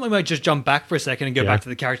 Well, I thought we might just jump back for a second and go Yeah. back to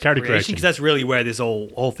the character Character creation, creation. because that's really where this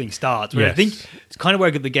whole thing starts. Where I Yes. think it's kind of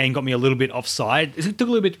where the game got me a little bit offside. It took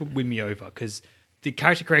a little bit to win me over, because the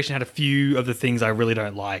character creation had a few of the things I really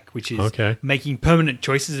don't like, which is Okay. making permanent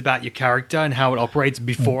choices about your character and how it operates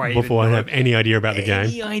before I have any idea about the game.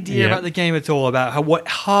 any idea Yeah. about the game at all, about what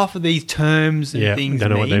half of these terms and Yeah, things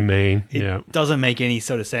don't know what they mean. It Yeah. doesn't make any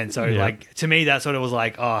sort of sense. So, Yeah. like, to me, that sort of was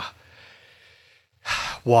like,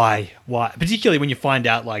 why? Particularly when you find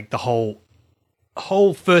out, like, the whole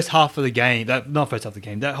first half of the game, not first half of the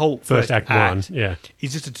game, that whole First act one, yeah.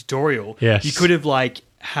 is just a tutorial. Yes. You could have, like,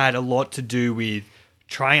 had a lot to do with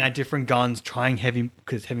trying out different guns, trying heavy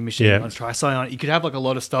machine Yeah. guns, try something on it. You could have, like, a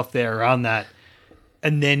lot of stuff there around that,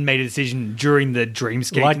 and then made a decision during the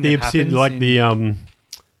dreamscape. Like the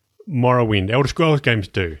Morrowind, Elder Scrolls games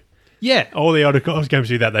do. Yeah. All the Elder Scrolls games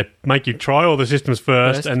do that. They make you try all the systems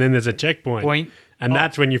first. And then there's a checkpoint. Point. And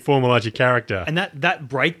that's when you formalize your character. And that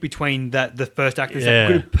break between the first act and Yeah.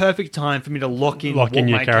 second, perfect time for me to lock in Lock what in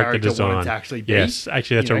your my character wanted design. to actually be. Yes,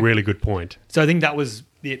 actually, that's you a know? really good point. So I think that was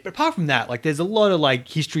it. But apart from that, like, there's a lot of, like,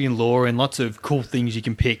 history and lore and lots of cool things you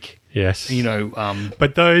can pick. Yes, You know,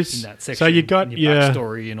 but in those. that section. So you got and your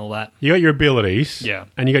backstory and all that. you got your abilities. Yeah.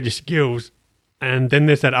 and you got your skills, and then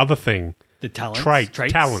there's that other thing. The talents,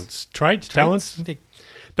 Talents. Traits? I think-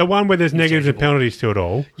 The one where there's negatives and Interchangeable. penalties to it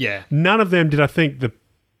all. Yeah. None of them did I think the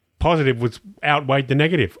positive was outweighed the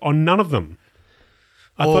negative. On none of them.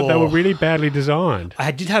 I thought they were really badly designed.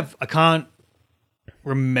 I can't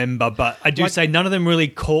remember, but I do Like- say none of them really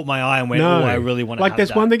caught my eye and went, oh, I really want to like have there's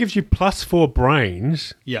that. one that gives you +4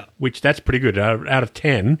 brains, Yeah. which that's pretty good out of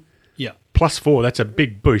 10. Yeah. +4, that's a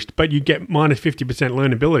big boost, but you get -50%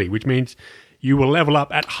 learnability, which means you will level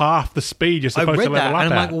up at half the speed you're I supposed read to level that up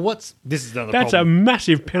and I'm at. like, well, this is another That's problem. a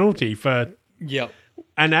massive penalty for. Yeah.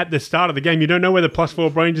 And at the start of the game, you don't know whether +4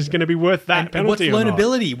 brains is going to be worth that And what's penalty or not.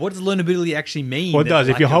 learnability? What does learnability actually mean? Well, it does.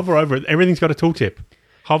 There's If you lack of- hover over it, everything's got a tooltip.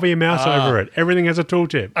 Hover your mouse over it. Everything has a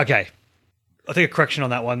tooltip. Okay. I'll take a correction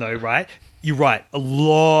on that one, though, right? You're right. A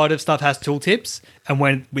lot of stuff has tooltips, and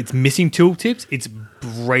when it's missing tooltips, it's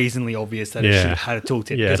brazenly obvious that it Yeah. should have had a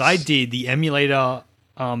tooltip. Yes. Because I did the emulator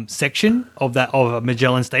section of a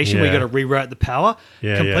Magellan Station where you Yeah. got to rewrite the power.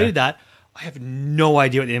 Yeah, Completed that. I have no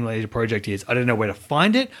idea what the emulator project is. I don't know where to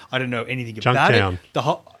find it. I don't know anything about Junktown. it. The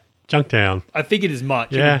whole. Junktown. I figured as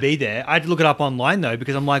much. It Yeah. would be there. I had to look it up online though,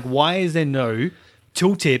 because I'm like, why is there no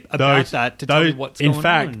tooltip about that to tell me what's going on? In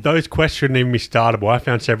fact, those quests shouldn't even be startable. I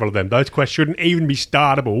found several of them. Those quests shouldn't even be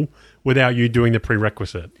startable without you doing the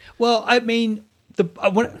prerequisite. Well, I mean, the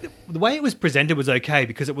way it was presented was okay,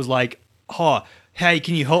 because it was like, oh, hey,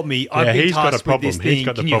 can you help me? I've been he's got a tasked with this problem. He's thing.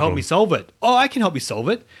 got the Can you help problem. me solve it? Oh, I can help you solve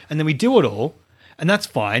it. And then we do it all, and that's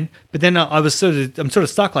fine. But then I'm sort of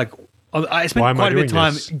stuck. Like, I Why spent am I quite a bit of doing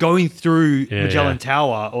time this? going through Yeah, Magellan yeah.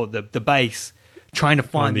 Tower or the base, trying to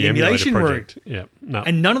find On the emulation room. project. Yeah. No.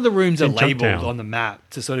 And none of the rooms are In labeled Junktown. on the map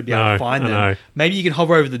to sort of be able No, to find I them. know. Maybe you can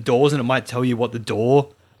hover over the doors and it might tell you what the door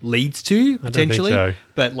leads to potentially. so.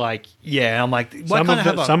 But like, yeah, I'm like, why some, can't I of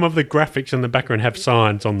have the, a some of the graphics in the background have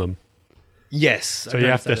signs on them. yes? So you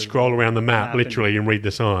have to scroll around the map literally and read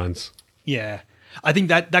the signs. Yeah, I think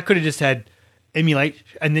that could have just had emulate,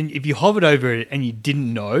 and then if you hovered over it and you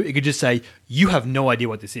didn't know, it could just say you have no idea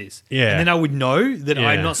what this is. Yeah. And then I would know that Yeah.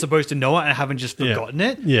 I'm not supposed to know it and I haven't just Yeah. forgotten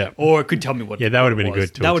it. Yeah. Or it could tell me what. Yeah, that would have what been it a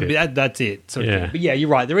was. good That would be tooltip. that's it. Sort of Yeah. thing. But yeah, you're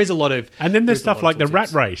right. There is a lot of, And then there's a lot stuff of like the Rat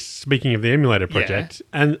tooltips. Race, speaking of the emulator project,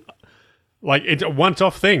 and like it's a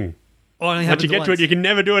once-off thing. Oh, it only Once happens you get to once. it, you can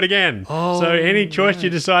never do it again. So any choice you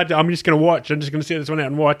decide, I'm just going to watch, I'm just going to sit this one out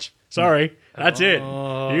and watch. Sorry, that's it.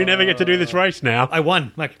 You never get to do this race now. I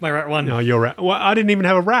won. My rat won. No, you're rat. Well, I didn't even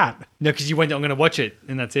have a rat. No, because you went, I'm going to watch it,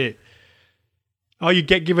 and that's it. Oh, you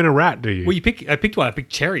get given a rat, do you? Well, I picked one. I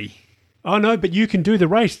picked Cherry. Oh, no, but you can do the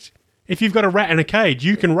race. If you've got a rat in a cage,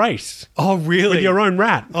 you can race Oh, really? with your own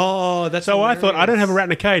rat. Oh, that's So I thought, I don't have a rat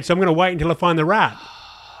in a cage, so I'm going to wait until I find the rat.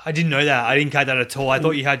 I didn't know that. I didn't catch that at all. I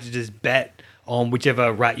thought you had to just bet on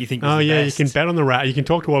whichever rat you think was Oh, the yeah, best. you can bet on the rat. You can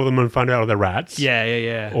talk to all of them and find out if they're rats. Yeah, yeah,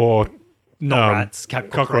 yeah. Or Not rats,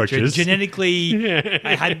 cockroaches. Genetically,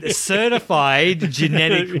 I had certified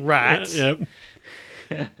genetic rats. Yep.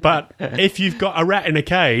 But if you've got a rat in a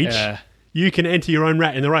cage, Yeah. you can enter your own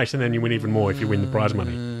rat in the race, and then you win even more if you win the prize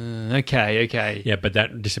money. Okay. Yeah, but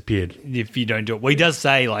that disappeared. If you don't do it. Well, he does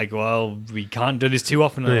say, like, well, we can't do this too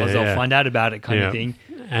often, otherwise Yeah, I'll yeah. find out about it kind Yeah. of thing.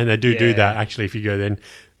 And they do Yeah. that, actually, if you go then.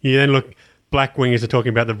 You then look, Black Wingers are talking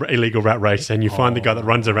about the illegal rat race, and you find the guy that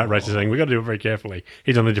runs the rat race and saying, we've got to do it very carefully.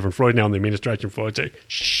 He's on a different floor now, on the administration floor, so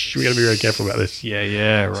shh, we've got to be very careful about this.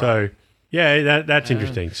 Yeah, right. So Yeah, that's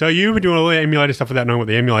interesting. So you were doing all the emulator stuff without knowing what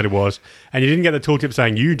the emulator was, and you didn't get the tooltip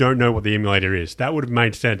saying you don't know what the emulator is. That would have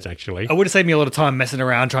made sense, actually. I would have saved me a lot of time messing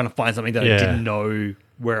around trying to find something that I didn't know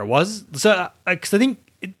where it was. So, because I think,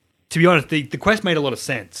 to be honest, the quest made a lot of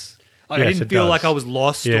sense. Like, I didn't feel like I was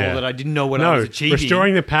lost or that I didn't know what I was achieving.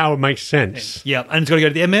 Restoring the power makes sense. Yeah, and it's got to go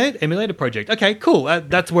to the emulator project. Okay, cool.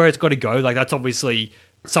 That's where it's got to go. Like, that's obviously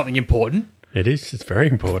something important. It is. It's very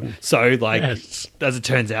important. So, like, as it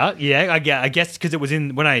turns out, I guess because it was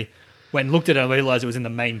in, when I went and looked at it, I realized it was in the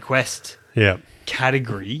main quest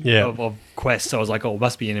category of quests. So I was like, oh, it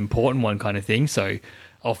must be an important one kind of thing. So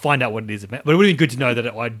I'll find out what it is. But it would have been good to know that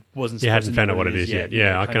I wasn't. You hadn't found out what it is yet.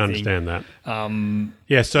 Yeah, I can understand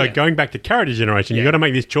that. So going back to character generation, you've got to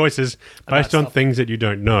make these choices based on things that you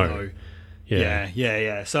don't know.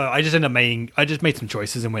 Yeah. So I just made some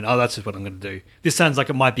choices and went, oh, that's just what I'm going to do. This sounds like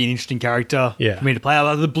it might be an interesting character for me to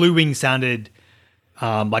play. The Blue Wing sounded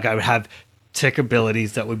like I would have tech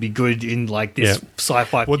abilities that would be good in like this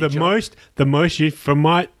sci-fi. Well, future. the most from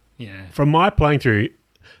my playing through,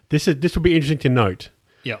 this would be interesting to note.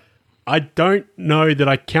 Yeah, I don't know that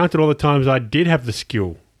I counted all the times I did have the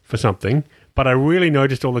skill for something, but I really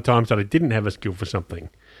noticed all the times that I didn't have a skill for something.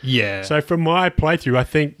 Yeah. So from my playthrough, I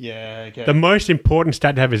think the most important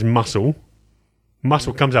stat to have is muscle.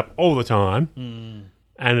 Muscle comes up all the time,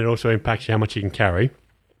 and it also impacts how much you can carry.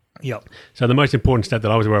 Yep. So the most important stat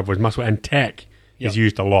that I was aware of was muscle, and tech is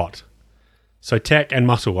used a lot. So tech and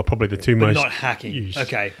muscle are probably the two most not hacking. used.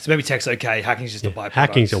 Okay. So maybe tech's okay. Hacking's just a byproduct.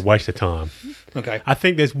 Hacking's a waste of time. Okay. I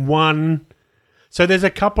think there's one. So there's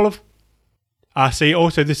a couple of.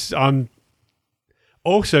 Also this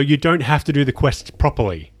Also, you don't have to do the quests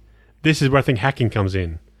properly. This is where I think hacking comes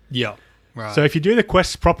in. Yeah, right. So if you do the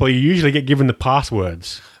quests properly, you usually get given the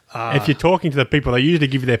passwords. If you're talking to the people, they usually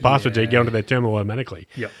give you their passwords so you get onto their terminal automatically.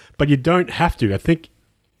 Yep. But you don't have to. I think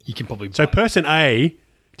you can probably... So person A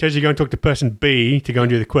tells you to go and talk to person B to go and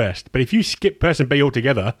do the quest. But if you skip person B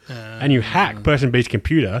altogether and you hack person B's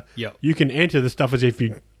computer, you can enter the stuff as if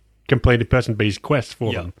you completed person B's quest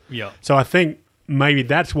for them. Yeah. So I think... maybe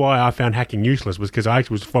that's why I found hacking useless, was because I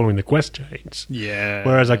actually was following the quest chains. Yeah.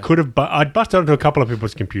 Whereas I could have... I'd busted onto a couple of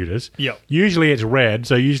people's computers. Yep. Usually it's red,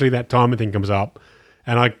 so usually that timer thing comes up,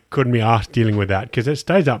 and I couldn't be asked dealing with that, because it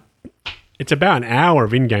stays up... It's about an hour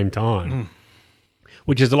of in-game time,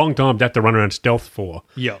 which is a long time to have to run around stealth for.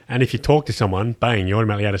 Yeah. And if you talk to someone, bang, you're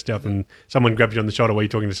automatically out of stealth, and someone grabs you on the shoulder while you're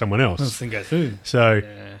talking to someone else. This thing goes through. So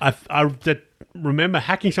I remember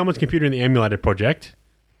hacking someone's computer in the emulator project.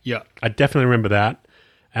 Yeah. I definitely remember that.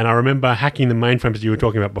 And I remember hacking the mainframes that you were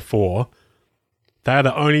talking about before. They are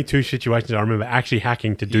the only two situations I remember actually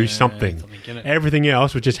hacking to do something. Everything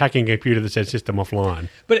else was just hacking a computer that said system offline.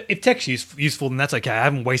 But if tech's useful, then that's okay. I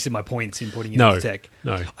haven't wasted my points in putting into tech.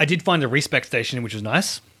 No. I did find a respec station, which was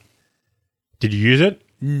nice. Did you use it?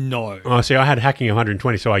 No. Oh, see, I had hacking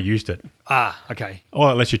 120, so I used it. Ah, okay. All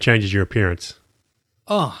it lets you change is your appearance.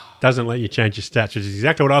 Oh. Doesn't let you change your stats, which is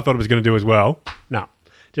exactly what I thought it was going to do as well. No.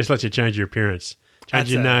 Just lets you change your appearance. Change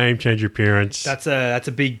your name, change your appearance. That's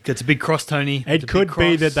a big cross, Tony. It could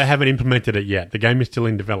be that they haven't implemented it yet. The game is still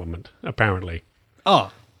in development, apparently.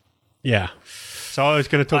 Oh. Yeah. So I was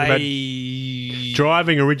going to talk about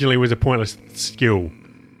driving originally was a pointless skill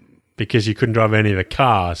because you couldn't drive any of the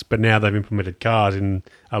cars, but now they've implemented cars in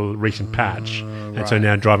a recent patch. And so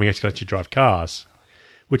now driving actually lets you drive cars,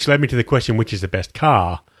 which led me to the question, which is the best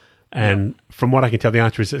car? And from what I can tell, the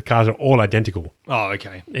answer is that cars are all identical. Oh,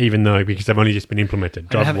 okay. Even though, because they've only just been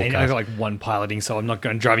implemented. I've got like one piloting, so I'm not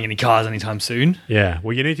going driving any cars anytime soon. Yeah.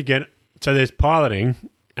 Well, you need to get... So there's piloting,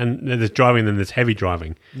 and there's driving, and then there's heavy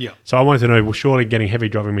driving. Yeah. So I wanted to know, well, surely getting heavy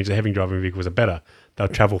driving means the heavy driving vehicles are better. They'll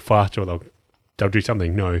travel faster, or they'll do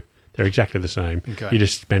something. No, they're exactly the same. Okay. You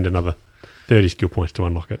just spend another 30 skill points to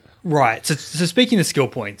unlock it. Right. So speaking of skill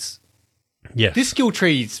points, this skill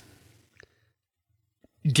tree's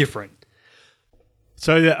different.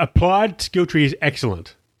 So the applied skill tree is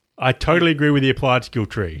excellent. I totally agree with the applied skill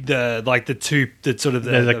tree. There's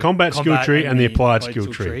a combat skill tree and the applied skill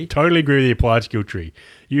tree. Totally agree with the applied skill tree.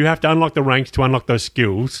 You have to unlock the ranks to unlock those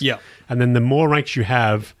skills. Yeah. And then the more ranks you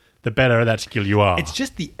have, the better at that skill you are. It's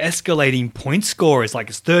just the escalating point score is like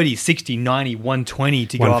it's 30, 60, 90, 120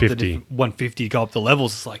 to go 150. up 150 to go up the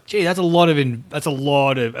levels. It's like, gee, that's a lot of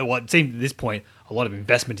well, it seems at this point a lot of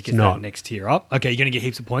investment to get that next tier up. Okay, you're going to get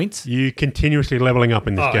heaps of points. You continuously leveling up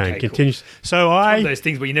in this game. Okay, Cool. So it's one of those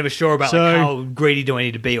things where you're never sure about like how greedy do I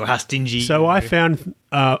need to be or how stingy. So I found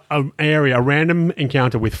a random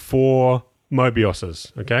encounter with 4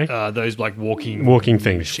 Mobiuses. Okay, those like walking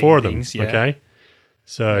things. 4 of them. Yeah. Okay,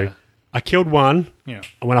 so I killed one. Yeah,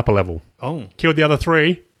 I went up a level. Oh, Killed the other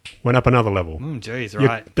 3. went up another level. Jeez, You-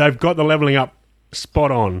 right. They've got the leveling up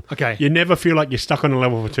spot on. Okay. You never feel like you're stuck on a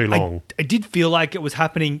level for too long. I did feel like it was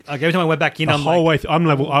happening. Like every time I went back in, The I'm whole like, way,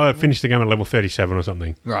 I finished the game at level 37 or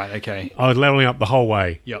something. right, okay. I was leveling up the whole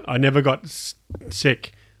way. Yep. I never got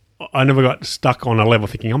sick. I never got stuck on a level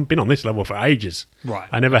thinking, I've been on this level for ages. Right.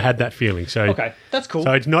 I never had that feeling. So, Okay, that's cool.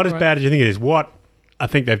 So it's not as bad as you think it is. What I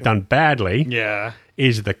think they've done badly Yeah.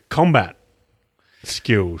 is the combat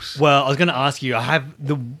skills. Well, I was going to ask you. I have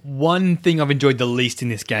the one thing I've enjoyed the least in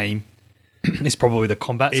this game is probably the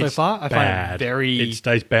combat so It's far. I bad. find it very It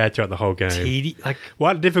stays bad throughout the whole game. tedious. Like,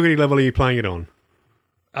 What difficulty level are you playing it on?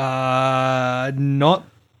 not.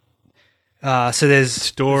 So there's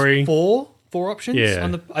Story. four options. Yeah.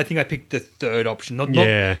 On the, I think I picked the third option. Not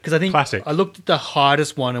Yeah. because I think Classic. I looked at the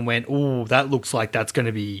hardest one and went, "Oh, that looks like that's going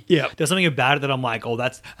to be." Yeah. There's something about it that I'm like, "Oh,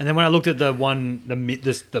 that's." And then when I looked at the one,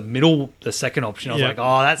 the middle, the second option, I was Yeah. like,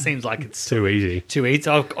 "Oh, that seems like it's Too easy. too easy."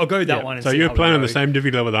 So I'll go with that Yeah. one. And So see you're how we playing on go. the same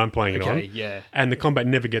difficulty level that I'm playing it on. Okay, yeah. And the combat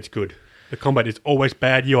never gets good. The combat is always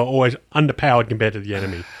bad. You are always underpowered compared to the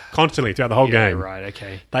enemy. Constantly throughout the whole Yeah, game. right.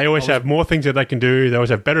 Okay. They always have more things that they can do. They always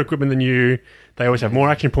have better equipment than you. They always have more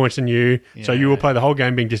action points than you. So you will play the whole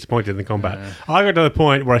game being disappointed in the combat. I got to the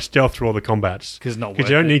point where I stealth through all the combats. 'Cause it's not Because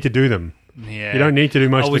worth you don't it. need to do them. Yeah. You don't need to do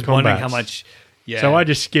most I of was the combats. wondering how much. Yeah. So I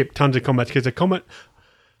just skipped tons of combats because the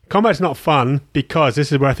combat's not fun because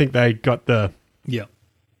this is where I think they got the Yeah.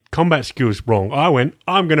 combat skills wrong. I went,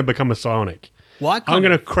 I'm going to become a psionic. Well, I'm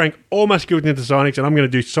going to crank all my skills into Sonics and I'm going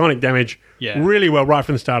to do Sonic damage Yeah. really well right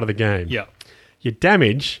from the start of the game. Yeah. Your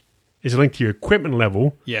damage is linked to your equipment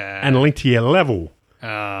level Yeah. and linked to your level.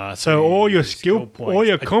 So all your all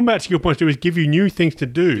your combat skill points do is give you new things to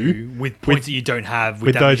do with points that you don't have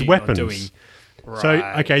with damage those you're not weapons. doing. So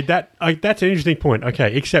Right. okay, that's an interesting point.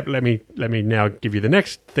 Okay, except let me now give you the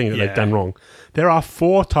next thing that Yeah. they've done wrong. There are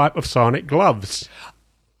 4 type of Sonic gloves.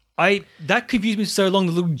 That confused me so long.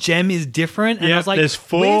 The little gem is different, and I Yep, was like, there's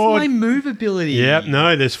 4 "Where's my move ability?" Yep,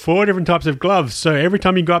 no, there's 4 different types of gloves. So every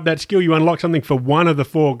time you go up that skill, you unlock something for one of the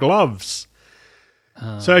 4 gloves.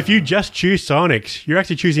 So if you just choose Sonics, you're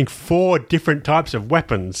actually choosing 4 different types of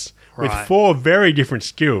weapons with Right. 4 very different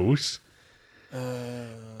skills.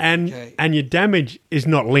 And okay. and your damage is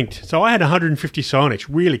not linked. So I had 150 Sonics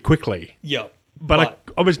really quickly. Yep. But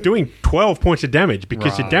I was doing 12 points of damage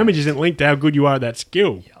because your Right. damage isn't linked to how good you are at that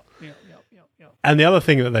skill. Yep. And the other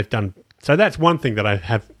thing that they've done, so that's one thing that I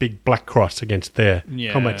have big black cross against their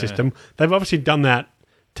Yeah. combat system. They've obviously done that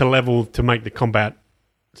to make the combat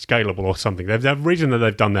scalable or something. There's a reason that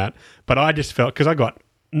they've done that, but I just felt, because I got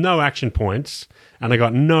no action points and I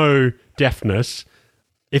got no deafness,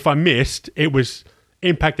 if I missed, it was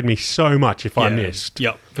impacted me so much if I missed.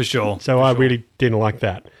 Yep, for sure. So I really didn't like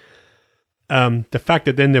that. The fact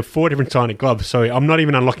that then there are 4 different Sonic gloves, so I'm not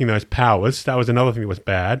even unlocking those powers. That was another thing that was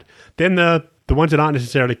bad. Then the ones that aren't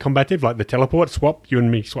necessarily combative, like the teleport, you and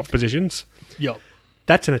me swap positions. Yep.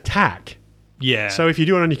 That's an attack. Yeah. So if you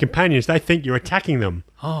do it on your companions, they think you're attacking them.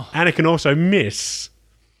 Oh. And it can also miss.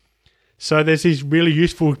 So there's these really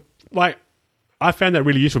useful, like, I found that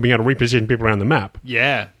really useful being able to reposition people around the map.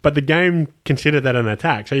 yeah. But the game considered that an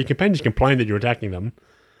attack. So your companions complain that you're attacking them.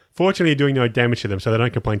 Fortunately, you're doing no damage to them, so they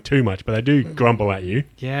don't complain too much, but they do grumble at you.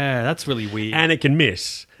 Yeah, that's really weird. And it can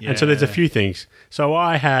miss. And so there's a Yeah. few things. So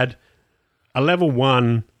I had a level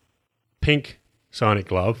 1 pink Sonic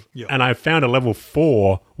glove, Yeah. and I found a level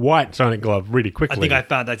 4 white Sonic glove really quickly. I think I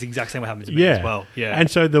found that's the exact same what happened to me yeah. as well. Yeah.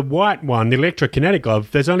 And so the white one, the electrokinetic glove,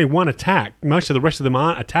 there's only one attack. Most of the rest of them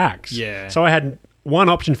aren't attacks. Yeah. So I had one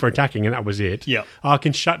option for attacking, and that was it. Yeah. You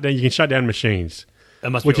can shut down machines, It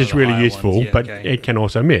must be which one is of the really higher useful, ones. Yeah, but okay. it can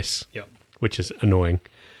also miss, Yep. which is annoying.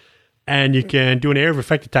 And you can do an area of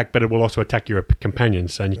effect attack, but it will also attack your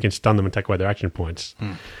companions, and you can stun them and take away their action points.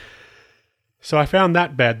 So I found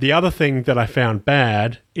that bad. The other thing that I found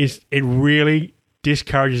bad is it really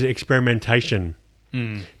discourages experimentation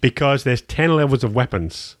because there's 10 levels of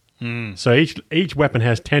weapons. So each weapon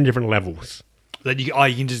has 10 different levels. That you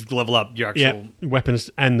can just level up your actual. Weapons,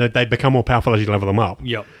 and they become more powerful as you level them up.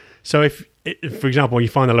 Yep. So if for example, you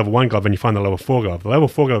find the level 1 glove and you find the level 4 glove, the level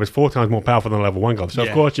 4 glove is 4 times more powerful than the level 1 glove. So of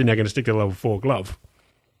Yeah. course you're now going to stick to the level 4 glove.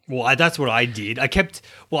 Well, that's what I did. I kept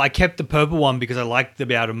the purple one because I liked to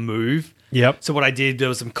be able to move. Yep. So what I did, there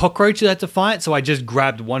was some cockroaches I had to fight, so I just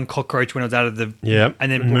grabbed one cockroach when I was out of the... Yep.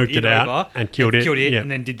 And then Moved brought it out over and killed it. Yep. and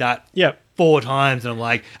then did that Yep. 4 times, and I'm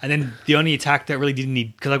like... And then the only attack that really didn't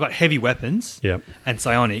need... Because I got heavy weapons Yep. and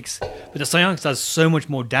psionics, but the psionics does so much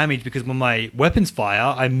more damage because when my weapons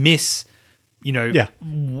fire, I miss... Yeah.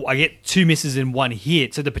 I get 2 misses in 1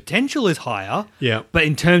 hit, so the potential is higher. Yeah. But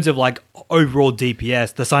in terms of like overall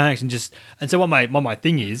DPS, the psionics and so what my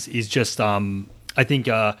thing is just I think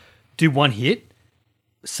do one hit,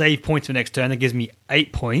 save points for next turn. That gives me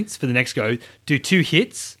 8 points for the next go. Do 2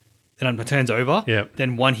 hits, then my turn's over. Yep.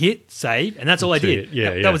 Then 1 hit, save, and that's all I did.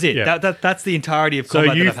 Yeah, that was it. yeah. That's the entirety of So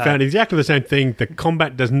combat you that I've had. found exactly the same thing. The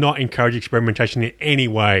combat does not encourage experimentation in any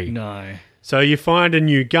way. No. So you find a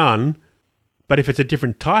new gun, but if it's a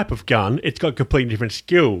different type of gun, it's got completely different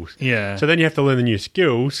skills. Yeah. So then you have to learn the new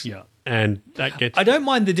skills. Yeah. And that gets... I don't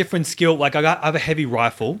mind the different skill. Like I have a heavy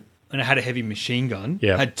rifle and I had a heavy machine gun.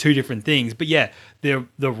 Yeah. I had 2 different things. But yeah, the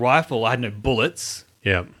rifle, I had no bullets.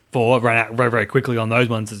 Yeah. I ran out very, very quickly on those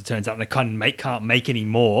ones, as it turns out, and I can't make any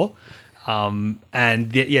more. And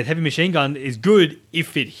the heavy machine gun is good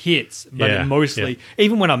if it hits, but Yeah, it mostly,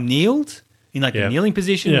 even when I'm kneeled in like Yeah. a kneeling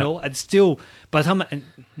position, Yeah. and all, it's still. By the time, And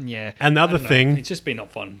the I other don't know, thing... it's just been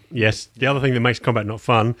not fun. Yes, the other thing that makes combat not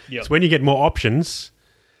fun Yep. is when you get more options,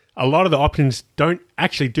 a lot of the options don't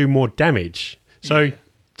actually do more damage. So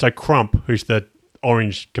Crump, who's the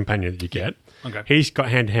orange companion that you get, Okay. he's got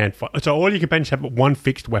hand-to-hand fight. So all your companions have one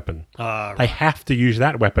fixed weapon. They have to use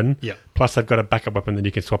that weapon, Yep. plus they've got a backup weapon that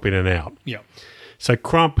you can swap in and out. Yeah. So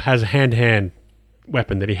Crump has a hand-to-hand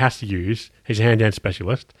weapon that he has to use. He's a hand-to-hand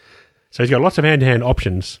specialist. So he's got lots of hand-to-hand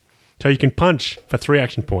options. So you can punch for 3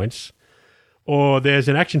 action points, or there's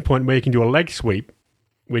an action point where you can do a leg sweep,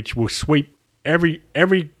 which will sweep every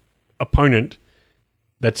opponent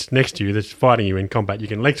that's next to you, that's fighting you in combat. You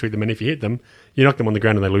can leg sweep them, and if you hit them, you knock them on the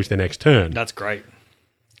ground and they lose their next turn. That's great.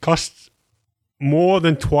 Costs more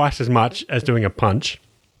than twice as much as doing a punch.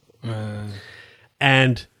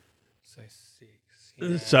 And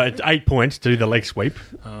so it's 8 points to do the leg sweep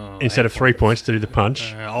instead of 3 points to do the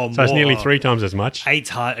punch. So it's nearly 3 times as much. 8's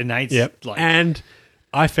hard, and 8's Yep. like. And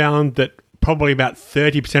I found that probably about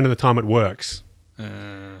 30% of the time it works.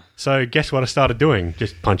 So guess what I started doing?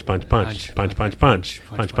 Just punch.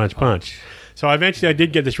 So eventually I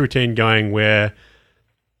did get this routine going where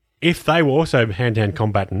if they were also hand-to-hand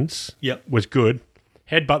combatants, Yep. was good,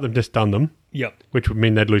 headbutt them to stun them, Yep. which would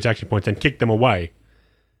mean they'd lose action points, and kick them away.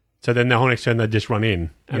 So then the whole next turn they'd just run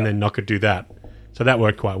in, and Yep. then Nock could do that. So that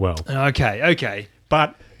worked quite well. Okay.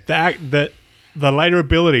 But the later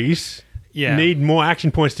abilities Yeah. need more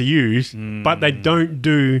action points to use, but they don't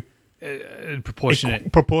do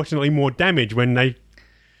Proportionate. proportionately more damage when they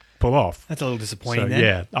pull off. That's a little disappointing. So, then.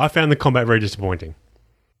 yeah, I found the combat very disappointing.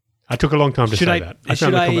 I took a long time to Should say I, that. I should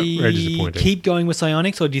found the I combat very disappointing. keep going with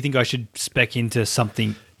psionics, or do you think I should spec into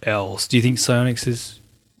something else? Do you think psionics is?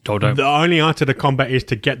 Oh, don't. The only answer to combat is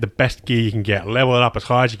to get the best gear you can get. Level it up as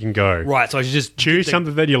high as you can go. Right, so I should just Choose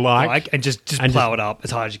something that you like. and just and plow it up as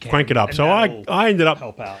hard as you can. Crank it up. And So that'll I ended up...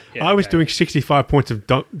 help out. Yeah, I was okay. doing 65 points of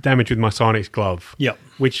damage with my Psionics glove. Yep.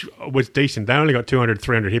 Which was decent. They only got 200,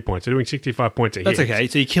 300 hit points. They're doing 65 points a hit. That's okay.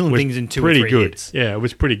 So you're killing Was things in 2 or pretty 3 good. hits. Yeah, it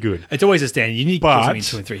was pretty good. It's always a standard. You need to kill But- something in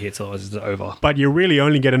 2 and 3 hits, otherwise it's over. But you really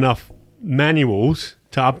only get enough manuals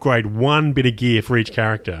to upgrade one bit of gear for each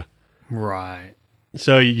character. Right.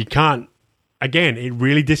 So you can't... Again, it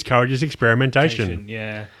really discourages experimentation.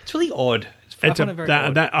 Yeah. It's really odd. I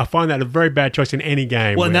I find that a very bad choice in any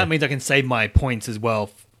game. Well, and where- that means I can save my points as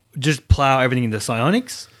well. Just plow everything into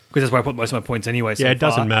psionics, because that's where I put most of my points anyway. So yeah, it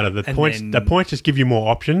doesn't far. matter. The And points then- just give you more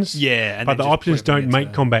options. Yeah, and but then the just options put everything don't make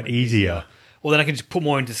into- combat easier. Well, then I can just put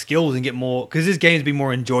more into skills and get more, because this game's been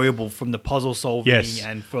more enjoyable from the puzzle solving Yes.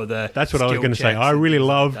 and for the. That's what I was skill going to say. checks I and really things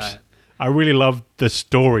like loved. that. I really loved the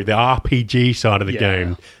story, the RPG side of the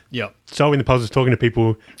game. Yep. Solving the puzzles, talking to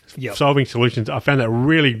people, Yep. solving solutions. I found that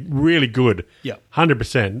really, really good. Yep.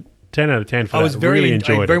 100%. 10 out of 10 for I was that. very, really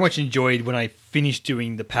enjoyed I very it. much enjoyed when I finished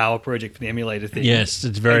doing the power project for the emulator thing. Yes,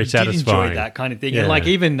 it's very I satisfying. did enjoy that kind of thing. Yeah. And like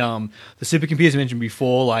even the supercomputers I mentioned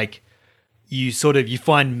before, like you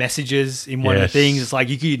find messages in one of the Yes. things. It's like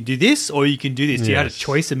you can do this or you can do this. So you had a Yes.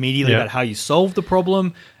 choice immediately Yeah. about how you solve the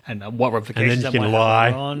problem and what ramifications And then you that can might lie.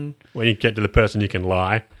 have on. When you get to the person, you can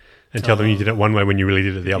lie and tell them you did it one way when you really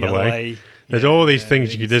did it the other way. There's all these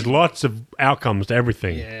things. There's lots of outcomes to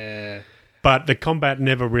everything. Yeah. But the combat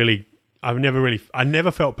I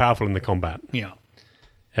never felt powerful in the combat, Yeah.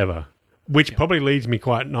 ever. Which probably leads me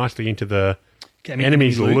quite nicely into the Enemy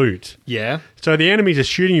enemies' loot. loot. Yeah. So the enemies are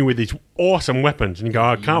shooting you with these awesome weapons, and you go,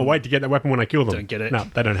 I can't wait to get that weapon when I kill them. Don't get it. No,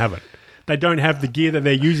 they don't have it. They don't have the gear that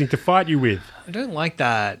they're using to fight you with. I don't like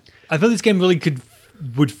that. I thought this game really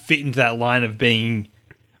would fit into that line of being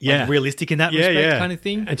like, realistic in that respect kind of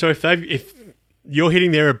thing. And so if you're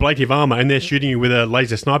hitting their ablative armor and they're shooting you with a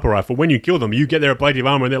laser sniper rifle, when you kill them, you get their ablative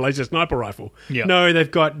armor and their laser sniper rifle. Yeah. No, they've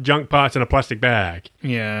got junk parts in a plastic bag.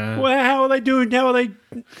 Yeah. Well, how are they doing? How are they?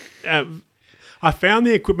 I found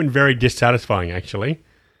the equipment very dissatisfying, actually.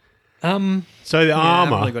 So the I've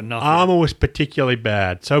armor only got nothing. was particularly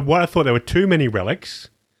bad. So what I thought, there were too many relics,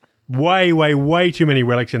 way, way, way too many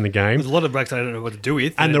relics in the game. There's a lot of relics I don't know what to do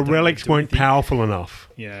with. And They the don't relics do weren't anything. powerful enough.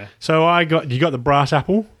 Yeah. So you got the brass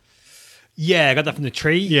apple? Yeah, I got that from the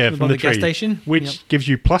tree. Yeah, from the gas tree, station. which gives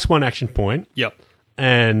you +1 action point Yep.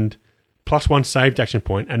 and +1 saved action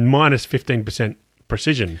point and minus 15%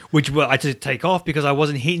 precision. Which I had to take off because I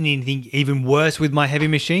wasn't hitting anything even worse with my heavy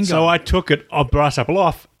machine gun. So I took it a brass apple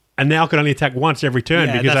off, and now I can only attack once every turn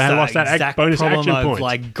because that's I had the lost that exact bonus problem action I've, point.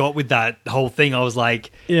 like got with that whole thing. I was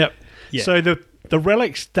like, Yep. Yeah. So the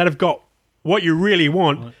relics that have got what you really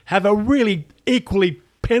want have a really equally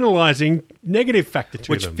penalising negative factor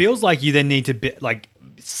to which them. feels like you then need to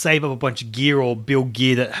save up a bunch of gear or build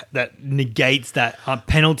gear that negates that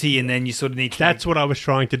penalty, and then you sort of need to. That's what I was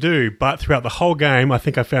trying to do, but throughout the whole game, I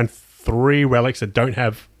think I found 3 relics that don't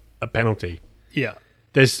have a penalty. yeah,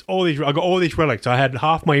 There's all these. I got all these relics. I had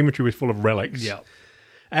half my inventory was full of relics. yeah,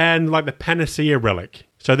 And like the Panacea relic.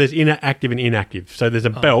 So there's active and inactive. So there's a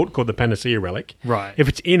belt called the Panacea relic. Right. If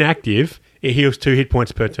it's inactive, it heals 2 hit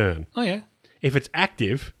points per turn. oh yeah, If it's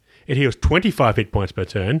active, it heals 25 hit points per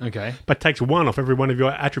turn. Okay. But takes 1 off every one of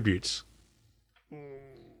your attributes.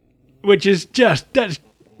 Which is that's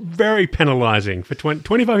very penalising. For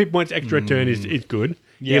 25 hit points extra a turn is good.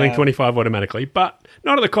 Yeah. Healing 25 automatically. But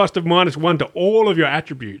not at the cost of -1 to all of your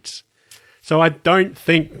attributes. So I don't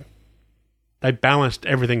think they balanced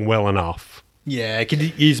everything well enough. yeah. It could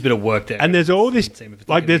use a bit of work there. And there's all this, Same if it's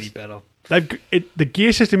like any there's, better. the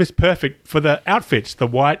gear system is perfect for the outfits, the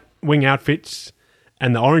white wing outfits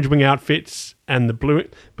and the orange wing outfits and the blue.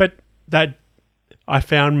 But that I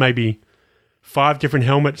found maybe 5 different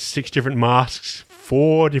helmets, 6 different masks,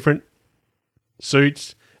 4 different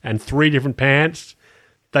suits, and 3 different pants.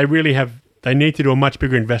 They need to do a much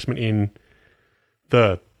bigger investment in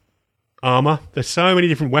the armor. There's so many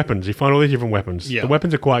different weapons. You find all these different weapons. Yeah. The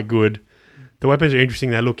weapons are quite good. The weapons are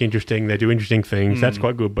interesting. They look interesting. They do interesting things. That's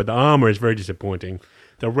quite good. But the armor is very disappointing.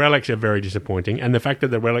 The relics are very disappointing. And the fact that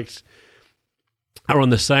the relics are on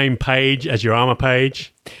the same page as your armor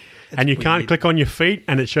page, and you can't click on your feet,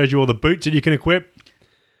 and it shows you all the boots that you can equip.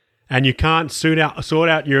 And you can't sort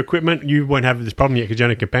out your equipment. You won't have this problem yet because you're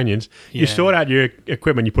only companions. You Yeah. sort out your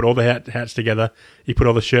equipment. You put all the hats together. You put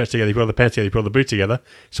all the shirts together. You put all the pants together. You put all the boots together.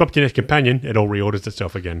 Swap to your next companion. It all reorders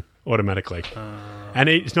itself again automatically. And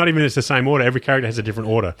it's not even it's the same order. Every character has a different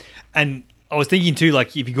order. And I was thinking too,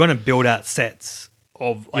 like if you're going to build out sets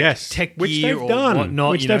of like Yes, tech which gear they've or done.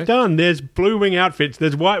 whatnot, Which you they've know, done. There's blue wing outfits.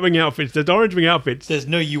 There's white wing outfits. There's orange wing outfits. there's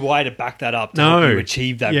no UI to back that up to No. help you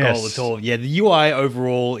achieve that Yes. goal at all. Yeah, the UI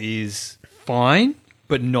overall is fine,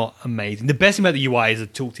 but not amazing. The best thing about the UI is the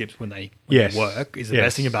tooltips when they Yes. work. Is the Yes.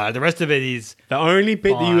 best thing about it. The rest of it is The only bit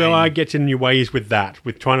the Fine. UI gets in your way is with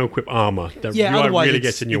trying to equip armor. The UI Otherwise, really it's,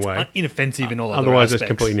 gets in your it's way. inoffensive in all. Otherwise, other it's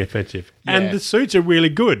completely inoffensive. Yeah. And the suits are really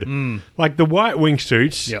good. Like the white wing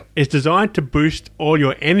suits Yep. is designed to boost all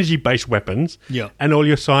your energy-based weapons Yep. and all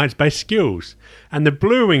your science-based skills. And the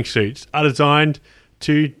blue wing suits are designed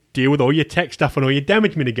to deal with all your tech stuff and all your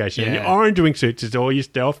damage mitigation. And your Yeah. orange wing suits is all your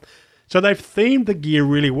stealth. So they've themed the gear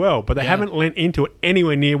really well, but they haven't lent into it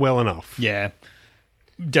anywhere near well enough. Yeah.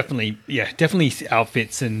 Definitely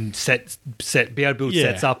outfits and be able to build Yeah.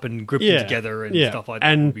 sets up and grip them together and stuff like that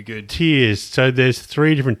and would be good. Tiers. So there's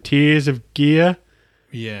 3 different tiers of gear.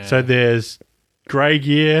 Yeah. So there's grey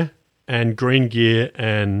gear and green gear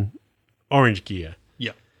and orange gear.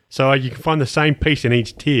 yeah. So you can find the same piece in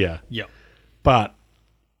each tier, Yeah. but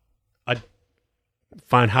I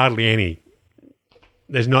find hardly any.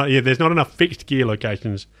 There's not enough fixed gear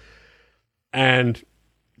locations. And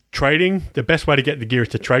trading, the best way to get the gear is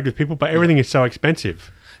to trade with people, but everything is so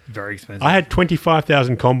expensive. Very expensive. I had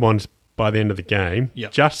 25,000 combons by the end of the game,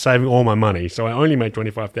 Yep. just saving all my money. So I only made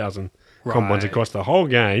 25,000 combons Right. across the whole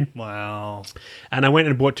game. Wow. And I went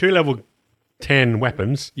and bought 2 level 10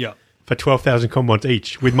 weapons Yeah. for 12,000 combons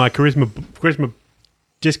each with my charisma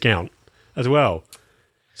discount as well.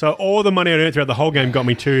 So all the money I earned throughout the whole game got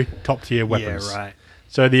me 2 top tier weapons. Yeah, right.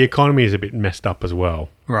 So the economy is a bit messed up as well.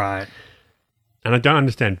 Right. And I don't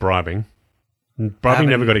understand bribing. Bribing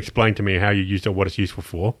never Haven't- got explained to me how you use it or what it's useful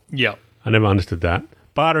for. Yeah. I never understood that.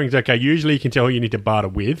 Bartering's okay. Usually you can tell who you need to barter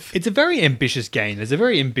with. It's a very ambitious game. There's a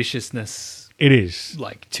very ambitiousness It is.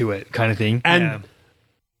 like to it kind of thing. And yeah.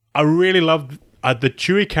 I really loved the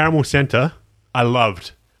Chewy Caramel Center. I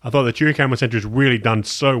loved. I thought the Chewy Caramel Center is really done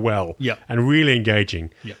so well. Yeah. And really engaging.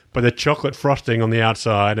 Yeah. But the chocolate frosting on the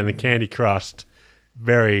outside and the candy crust,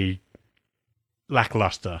 very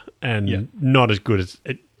lackluster and Yeah. not as good as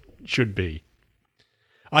it should be.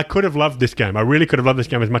 I could have loved this game. I really could have loved this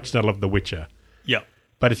game as much as I loved The Witcher. Yeah.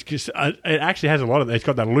 But it's just, it actually has a lot of it. It's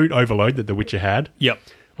got that loot overload that The Witcher had. Yep.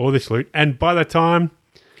 All this loot. And by the time...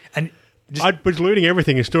 And I was looting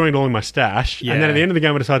everything and storing it all in my stash. Yeah. And then at the end of the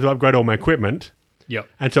game, I decided to upgrade all my equipment. Yep.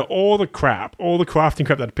 And so all the crafting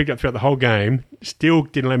crap that I picked up throughout the whole game still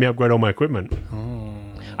didn't let me upgrade all my equipment. Oh.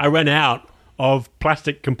 I ran out of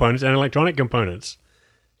plastic components and electronic components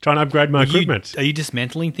trying to upgrade my equipment. Are you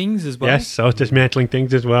dismantling things as well? Yes, I was dismantling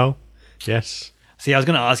things as well. Yes. See, I was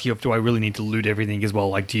going to ask you, do I really need to loot everything as well?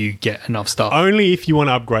 Like, do you get enough stuff? Only if you want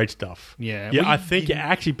to upgrade stuff. Yeah. Yeah, Well, I think you're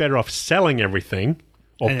actually better off selling everything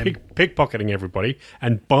or And then- pickpocketing everybody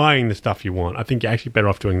and buying the stuff you want. I think you're actually better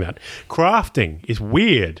off doing that. Crafting is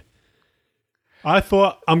weird. I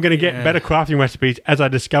thought I'm going to get better crafting recipes as I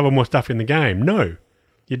discover more stuff in the game. No,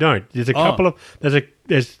 you don't. There's a couple of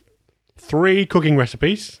there's 3 cooking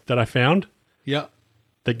recipes that I found Yeah.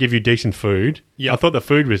 that give you decent food. Yeah.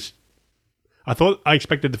 I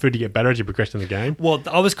expected the food to get better as you progressed in the game. Well,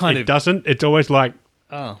 I was kind It of... doesn't. It's always like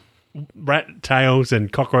Oh. rat tails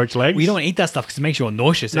and cockroach legs. Well, you don't want to eat that stuff because it makes you all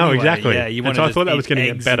nauseous. No, anyway. exactly. Yeah, you And want so to I thought that was going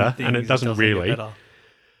to get better, and it doesn't really. Get better.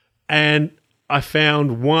 And I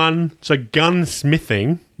found one. So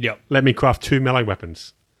gunsmithing Yep. let me craft 2 melee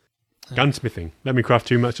weapons. Gunsmithing let me craft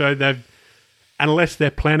 2 much. So they've, unless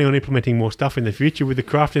they're planning on implementing more stuff in the future with the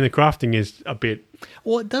crafting is a bit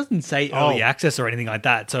Well, it doesn't say early access or anything like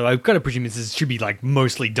that, so I've got to presume this should be like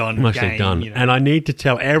mostly done. mostly done. You know? And I need to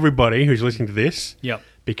tell everybody who's listening to this, Yep.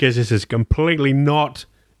 because this is completely not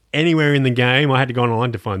anywhere in the game. I had to go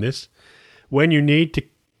online to find this. When you need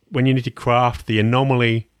to craft the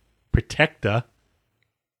anomaly protector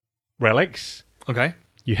relics, Okay.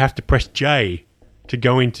 you have to press J to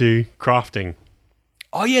go into crafting.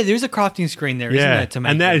 Oh yeah, there's a crafting screen there, isn't there? To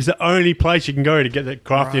make and that them? is the only place you can go to get that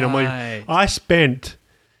crafting anomaly. Right. I spent.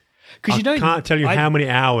 'Cause you I can't tell you how many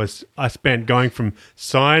hours I spent going from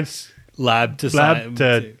science lab to lab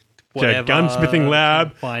to whatever, gunsmithing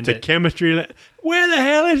lab find to it. chemistry lab. Where the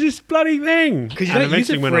hell is this bloody thing? Because you And don't use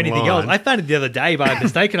it eventually for went anything else. online. I found it the other day by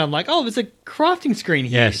mistake, and I'm like, oh, there's a crafting screen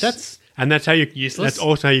here. Yes, and that's how you. useless. That's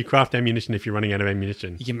also how you craft ammunition if you're running out of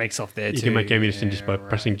ammunition. You can make stuff there too. You can make ammunition just by right.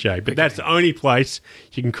 pressing J. But that's the only place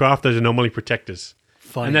you can craft those anomaly protectors.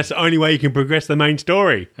 Funny. And that's the only way you can progress the main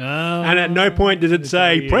story. Oh, And at no point does it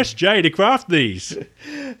say, press J to craft these.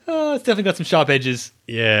 oh, it's definitely got some sharp edges.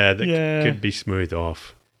 Yeah, that Yeah. could be smoothed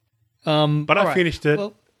off. But all I right. finished it.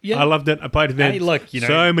 Well, yeah. I loved it. I played it then. Hey, look, you know,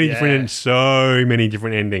 so many yeah. so many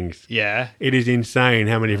different endings. Yeah. It is insane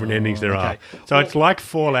how many different endings there are. okay. So it's like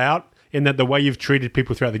Fallout in that the way you've treated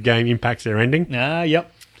people throughout the game impacts their ending.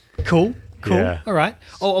 Yep. Cool. Yeah. All right.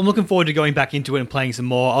 Oh, I'm looking forward to going back into it and playing some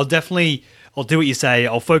more. I'll do what you say.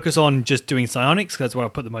 I'll focus on just doing psionics because that's where I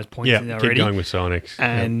put the most points in Yeah, already. keep going with Psionics.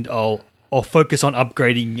 And I'll focus on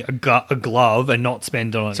upgrading a glove and not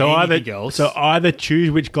spend on anything else. So either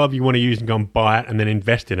choose which glove you want to use and go and buy it and then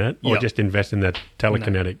invest in it, or Yep. just invest in the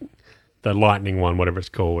telekinetic, the lightning one, whatever it's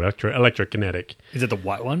called, electrokinetic. Is it the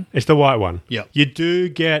white one? It's the white one. Yep. You do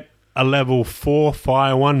get a level 4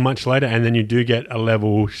 fire one much later, and then you do get a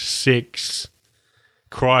level 6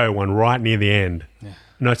 cryo one right near the end.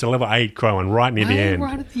 No, it's a level 8 cryo one right near the end.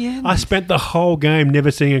 Right at the end. I spent the whole game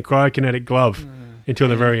never seeing a cryokinetic glove until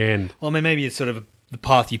the very end. Well, I mean, maybe it's sort of the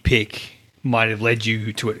path you pick might have led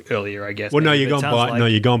you to it earlier, I guess. Well, no, maybe, you but go it and sounds buy. like- No,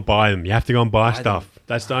 you go and buy them. You have to go and buy them. stuff.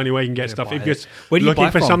 That's the only way you can get stuff. buy If you're it. Where do you looking buy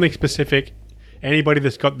for from? something specific, anybody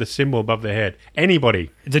that's got the symbol above their head, anybody.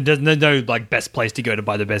 There's no like best place to go to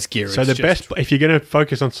buy the best gear. So It's the just- best, if you're going to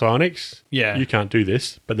focus on psionics, Yeah. you can't do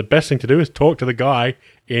this. But the best thing to do is talk to the guy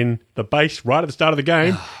in the base right at the start of the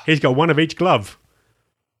game. He's got one of each glove.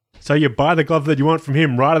 So you buy the glove that you want from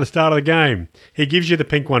him right at the start of the game. He gives you the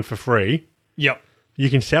pink one for free. Yep. You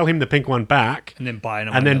can sell him the pink one back, And then buy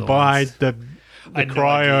and then buy the I had no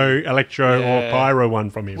cryo, electro, Yeah. or pyro one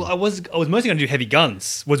from him. Well, I was mostly going to do heavy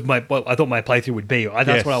guns. Was what I thought my playthrough would be. That's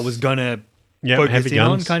Yes. what I was going to Yep, focus heavy in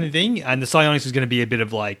guns. on, kind of thing. And the psionics was going to be a bit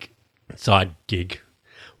of like, Side gig.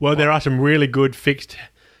 Well, there are some really good fixed.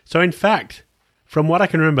 So, in fact, from what I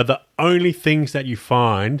can remember, the only things that you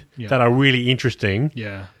find Yeah. that are really interesting.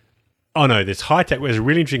 yeah, Oh no, there's high tech. There's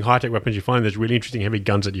really interesting high tech weapons you find. There's really interesting heavy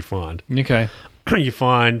guns that you find. okay, You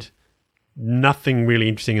find nothing really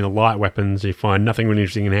interesting in the light weapons. You find nothing really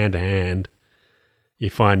interesting in hand to hand. You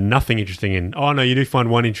find nothing interesting in. Oh no, you do find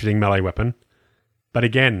one interesting melee weapon, but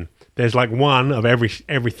again, there's like one of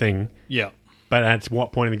everything. yeah, But at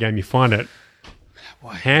what point in the game you find it,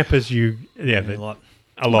 hampers you. Yeah, a lot.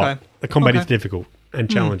 a lot. Okay. The combat is Okay. difficult and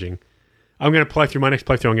challenging. I'm going to play through my next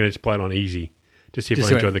playthrough. I'm going to just play it on easy to see if Just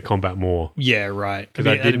I so- enjoy the combat more, Yeah, right. because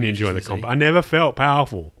I didn't enjoy the combat. I never felt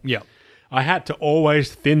powerful. Yeah, I had to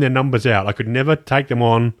always thin their numbers out. I could never take them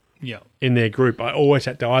on yeah, in their group. I always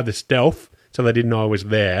had to either stealth so they didn't know I was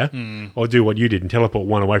there, or do what you did and teleport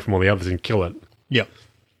one away from all the others and kill it. yeah.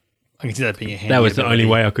 I can see that being a handy That was the ability.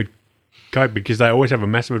 only way I could cope because they always have a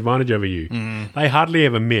massive advantage over you. They hardly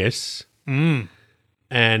ever miss.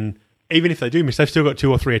 And even if they do miss, they've still got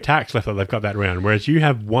 2 or 3 attacks left that they've got that round, whereas you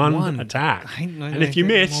have one attack. And if you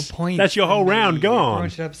miss, that's your whole round gone. Everyone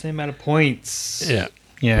should have the same amount of points. Yeah.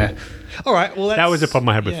 Yeah. All right. Well, That was the problem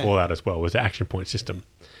I had before that as well, was the action point system.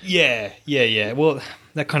 Yeah. Well,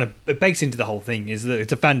 that kind of it bakes into the whole thing. Is that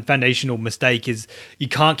it's a foundational mistake? Is you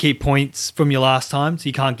can't keep points from your last time, so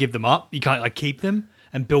you can't give them up. You can't like keep them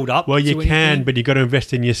and build up. Well, you to can, anything. but you've got to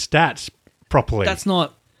invest in your stats properly. That's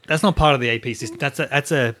not part of the AP system.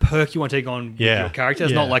 That's a perk you want to take on with your character.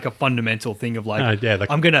 It's not like a fundamental thing of like,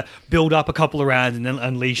 I'm going to build up a couple of rounds and then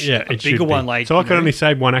unleash a bigger one. Like, so I can only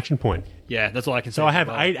save 1 action point. Yeah, that's all I can say. So I have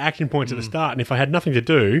 8 action points at the start, and if I had nothing to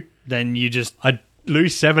do, then you just I'd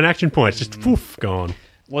lose 7 action points. Just poof, gone.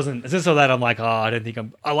 wasn't. It's just so that I'm like, I don't think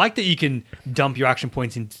I'm. I like that you can dump your action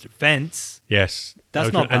points into defense. Yes,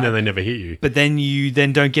 That's not and then bad. they never hit you. But then you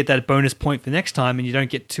don't get that bonus point for next time, and you don't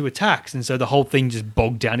get 2 attacks, and so the whole thing just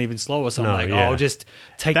bogged down even slower. So I'm like, I'll just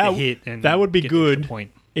take the hit, and that would be get the extra good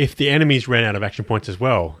point. if the enemies ran out of action points as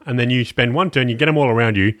well, and then you spend 1 turn, you get them all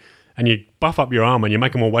around you, and you buff up your armor, and you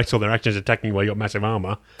make them all waste all their actions attacking you while you got massive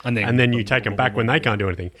armor, And and then then you take them back when they can't do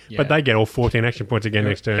anything. Yeah. But they get all 14 action points again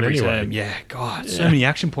next turn Every anyway. turn. Yeah, God, so many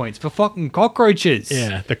action points for fucking cockroaches.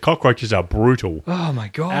 Yeah, the cockroaches are brutal. Oh my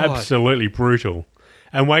God. Absolutely brutal.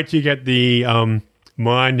 And wait till you get the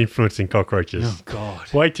mind influencing cockroaches. Oh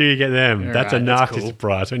God. Wait till you get them. All That's a right, that's nasty cool.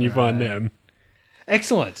 surprise when you find them.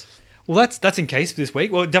 Excellent. Well, that's in case for this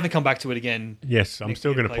week. We'll definitely come back to it again. Yes, I'm next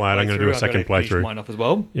still week going to play it. I'm going to do a second I've gotta finish playthrough. mine off as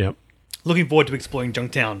well. Yep. Looking forward to exploring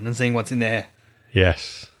Junktown and seeing what's in there.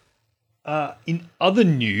 Yes. In other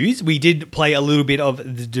news, we did play a little bit of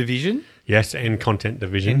The Division Yes, and content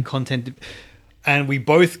division. in content, and we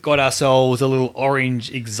both got ourselves a little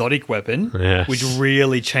orange exotic weapon, Yes. which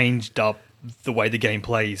really changed up the way the game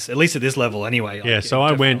plays, at least at this level anyway. Like, Yeah, so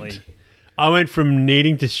I definitely- went from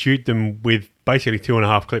needing to shoot them with basically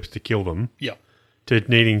 2.5 clips to kill them Yeah. to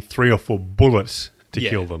needing 3 or 4 bullets to Yeah,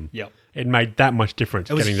 kill them. yeah. It made that much difference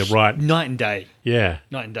It was getting the right. night and day. Yeah.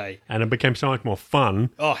 Night and day. And it became so much more fun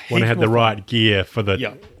Oh, when I heaps had the more right gear for the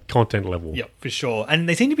Yeah. content level. Yeah, for sure. And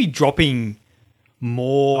they seem to be dropping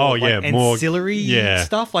more Oh, yeah, more- ancillary yeah.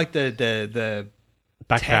 stuff like the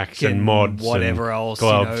Backpacks tech and mods, whatever and else,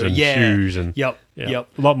 gloves and Yeah. shoes, and Yep. a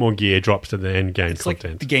lot more gear drops to the end game It's like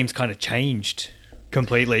content. the game's kind of changed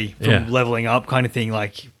completely from Yeah. leveling up kind of thing.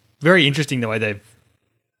 Like very interesting the way they've.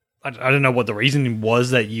 I don't know what the reason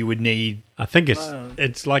was that you would need. I think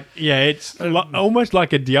it's like it's almost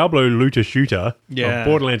like a Diablo looter shooter, Yeah. or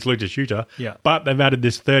Borderlands looter shooter. Yeah. But they've added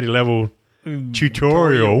this 30 level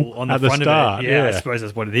tutorial on the at the front start. of it. Yeah, I suppose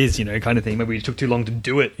that's what it is, kind of thing. Maybe it took too long to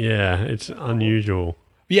do it. Yeah, it's unusual.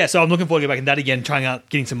 Yeah, so I'm looking forward to getting back in that again, trying out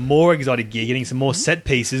getting some more exotic gear, getting some more set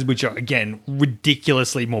pieces, which are again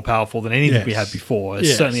ridiculously more powerful than anything we Yes. had before. It's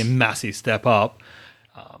Yes. certainly a massive step up,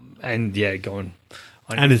 and yeah, going.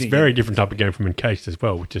 And it's a very different type of game from Encased as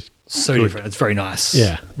well, which is so good. different. It's very nice.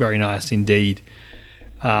 Yeah. very nice indeed.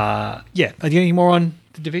 Yeah, are you any more on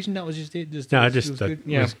the Division? That was just it. No, it just was that good. it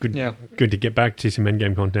Yeah, was good. Yeah, Good to get back to some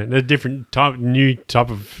endgame content. There's different new type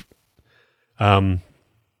of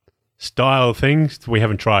style things we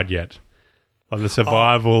haven't tried yet, like the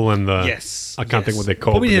survival and the yes. I can't think what they're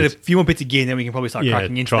called. Probably but need a there's- few more bits of gear, and then we can probably start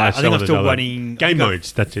cracking into try that. I some think of I'm the still other running game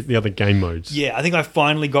modes. That's it. The other game modes. Yeah, I think I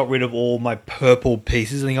finally got rid of all my purple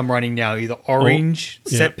pieces. I think I'm running now either orange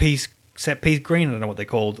yeah. set piece green, I don't know what they're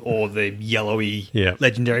called, or the yellowy Yeah.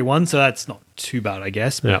 legendary one. So that's not too bad, I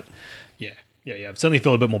guess. But yeah. I certainly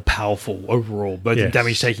feel a bit more powerful overall, both in Yes.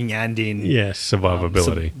 damage taking and in Yes,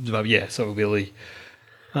 survivability. survivability.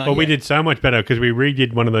 Well, we did so much better because we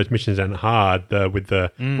redid one of those missions on hard with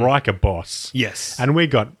the Riker boss. Yes. And we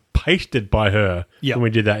got pasted by her Yep. when we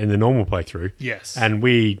did that in the normal playthrough. Yes. And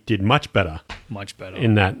we did much better Much better.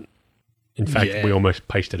 in that. In fact, Yeah. we almost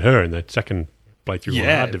pasted her in the second playthrough on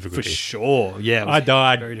yeah, hard for difficulty. sure. Yeah, it was I very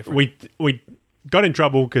died. different. We got in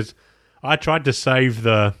trouble because I tried to save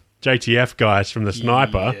the JTF guys from the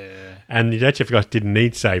sniper. Yeah. And the JTF guys didn't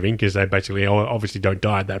need saving because they basically obviously don't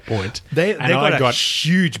die at that point. They and got a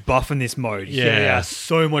huge buff in this mode. Yeah. They are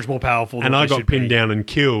so much more powerful than and I they got should pinned be. down and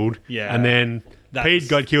killed. Yeah. And then That's- Pete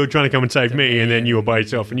got killed trying to come and save me, and then you were by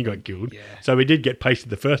yourself and you got killed. Yeah. So we did get pasted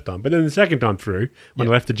the first time. But then the second time through, when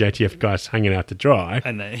I left the JTF guys hanging out to dry,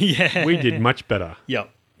 And then, yeah. we did much better. Yep.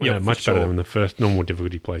 Yeah, for much sure. better than the first normal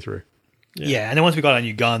difficulty playthrough. Yeah, and then once we got our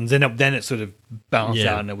new guns, then it sort of balance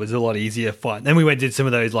Yeah. out, and it was a lot easier to fight. Then we went and did some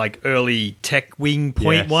of those like early tech wing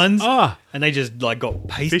point Yes. ones, Ah. and they just like got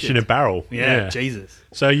pasted. Fish in a barrel. Yeah, Jesus.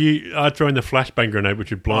 So I'd throw in the flashbang grenade, which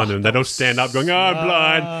would blind them. They'd all stand up going, I'm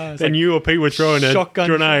blind. it's Then like you or Pete were throwing a shotgun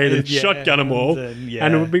grenade and yeah, shotgun them all.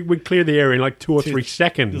 and we'd clear the area in like 2 or 3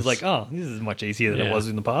 seconds. It was like, oh, this is much easier than it Yeah. was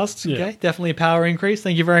in the past. Yeah. Okay, definitely a power increase.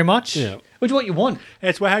 Thank you very much. Yeah. Which is what you want.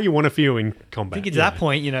 It's how you want to feel in combat. I think it's that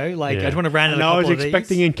point, you know, like I just want to round And a I couple was of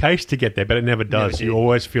expecting these. Encase to get there, but it never does. did. You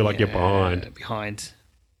always feel like you're Yeah, behind. Behind.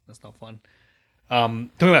 That's not fun. Talking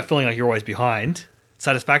about feeling like you're always behind.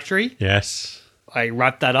 Satisfactory. Yes. I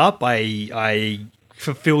wrapped that up. I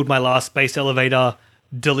fulfilled my last space elevator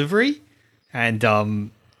delivery and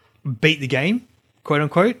beat the game, quote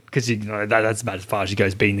unquote, because you know that's about as far as you go.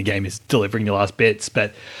 Is beating the game is delivering your last bits,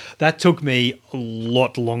 but that took me a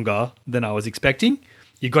lot longer than I was expecting.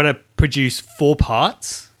 You've got to produce 4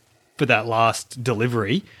 parts for that last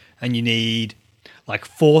delivery, and you need like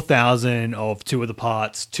 4,000 of 2 of the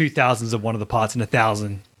parts, 2,000 of one of the parts, and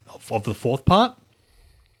 1,000 of the 4th part.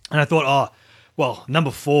 And I thought, oh, well,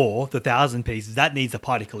 number 4, the 1,000 pieces, that needs a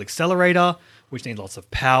particle accelerator, which needs lots of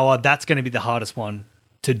power. That's going to be the hardest one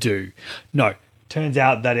to do. No, turns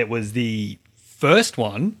out that it was the first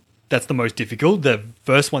one that's the most difficult. The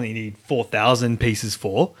first one that you need 4,000 pieces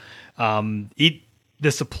for.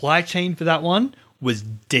 The supply chain for that one was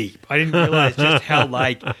deep. I didn't realize just how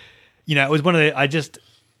it was one of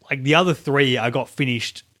the other 3 I got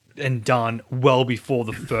finished and done well before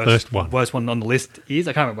the first one on the list is.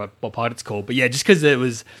 I can't remember what part it's called, but yeah, just because it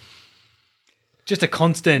was just a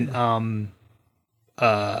constant.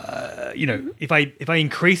 If I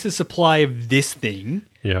increase the supply of this thing,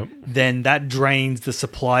 Yep. then that drains the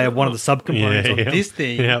supply of one of the subcomponents Yeah, on yep. this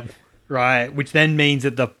thing, Yep. right? Which then means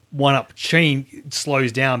that the one-up chain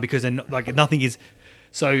slows down because then nothing is.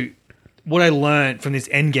 So what I learned from this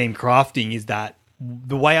endgame crafting is that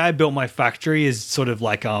the way I built my factory is sort of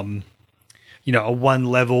like a 1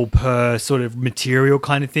 level per sort of material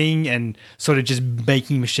kind of thing, and sort of just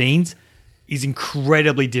making machines is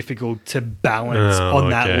incredibly difficult to balance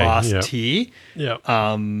on that last tier. Yeah.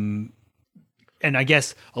 And I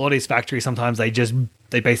guess a lot of these factories sometimes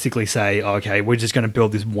they basically say, okay, we're just going to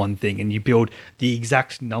build this one thing, and you build the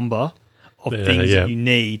exact number of things that you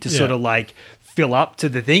need to sort of like fill up to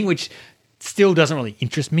the thing, which still doesn't really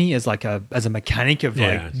interest me as a mechanic of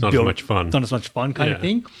it's not as much fun. It's not as much fun kind of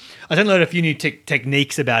thing. I then learned a few new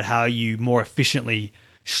techniques about how you more efficiently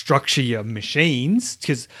structure your machines,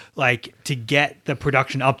 because to get the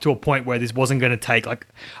production up to a point where this wasn't going to take I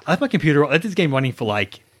had my computer. I had this game running for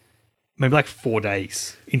maybe 4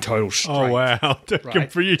 days in total straight. Oh, wow. To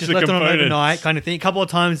produce Just the left it on components. overnight kind of thing. A couple of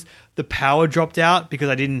times the power dropped out because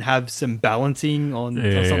I didn't have some balancing on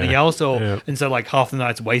something else, and so half the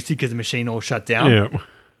night's wasted because the machine all shut down. Yeah.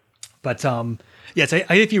 But so I hit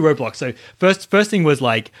a few roadblocks. So first thing was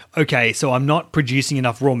okay, so I'm not producing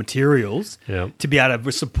enough raw materials to be able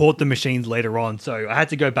to support the machines later on. So I had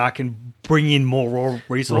to go back and bring in more raw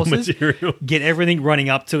resources, material. get everything running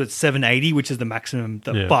up to its 780, which is the maximum,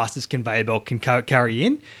 the fastest conveyor belt can carry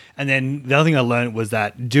in. And then the other thing I learned was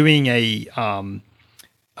that doing a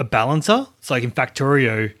balancer, so in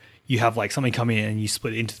Factorio, you have something come in and you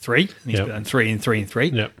split it into 3, and you split it in 3 and 3 and 3.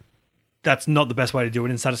 Yep. That's not the best way to do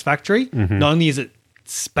it in Satisfactory. Not only is it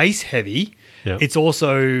space heavy, it's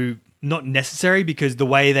also not necessary, because the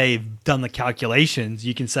way they've done the calculations,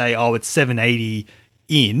 you can say, oh, it's 780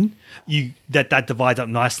 in. That divides up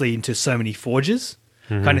nicely into so many forges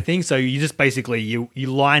kind of thing. So you just basically you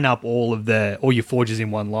line up all your forges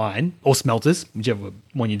in one line, or smelters, whichever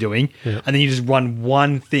one you're doing, and then you just run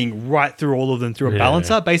one thing right through all of them through a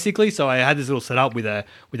balancer, basically. So I had this little setup with an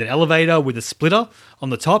elevator with a splitter on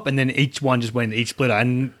the top, and then each one just went in each splitter,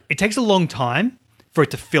 and it takes a long time for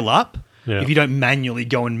it to fill up if you don't manually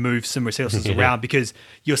go and move some resources around, because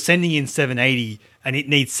you're sending in 780 and it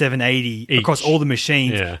needs 780 across all the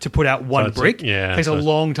machines to put out one brick. It takes a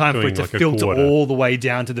long time for it to filter all the way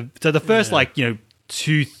down to the first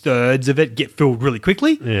 2/3 of it get filled really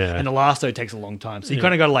quickly, and the last though takes a long time. So you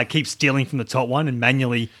kind of got to keep stealing from the top one and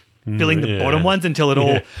manually filling the bottom ones until it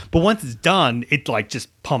all. But once it's done, it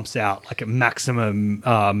just pumps out at maximum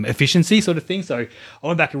efficiency sort of thing. So I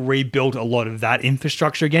went back and rebuilt a lot of that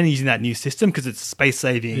infrastructure again using that new system, because it's space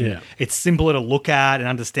saving. It's simpler to look at and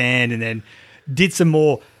understand, and then did some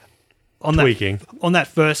more on tweaking on that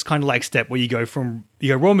first kind of step where you go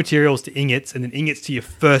raw materials to ingots, and then ingots to your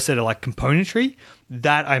first set of componentry.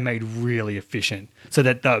 That I made really efficient, so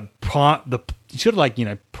that the sort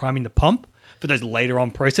of priming the pump for those later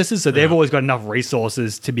on processes. So they've always got enough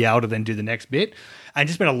resources to be able to then do the next bit. And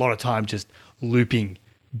just spent a lot of time just looping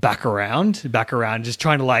back around, just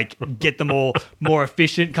trying to like get them all more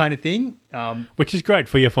efficient kind of thing. Which is great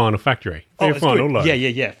for your final factory. For your it's final good. load.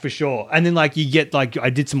 Yeah, for sure. And then like you get like I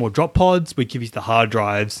did some more drop pods. We give you the hard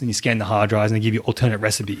drives, and you scan the hard drives, and they give you alternate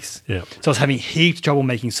recipes. Yeah. So I was having heaps of trouble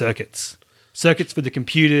making circuits for the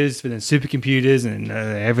computers, for the supercomputers, and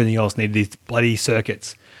everything else needed these bloody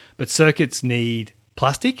circuits. But circuits need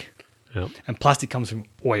plastic, Yep. and plastic comes from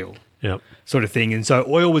oil. Yep. Sort of thing. And so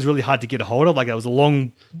oil was really hard to get a hold of. Like, that was a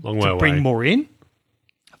long Way to bring away. more in.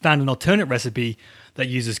 Found an alternate recipe that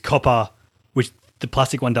uses copper, which the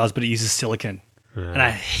plastic one does, but it uses silicon. And I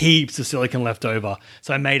had heaps of silicon left over.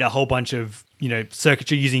 So I made a whole bunch of,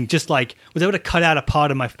 circuitry using was able to cut out a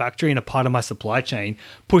part of my factory and a part of my supply chain,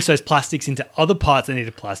 push those plastics into other parts that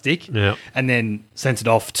needed plastic, Yeah. and then sent it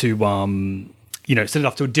off to, send it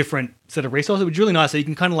off to a different set of resources, which is really nice. So you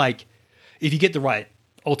can kind of like, if you get the right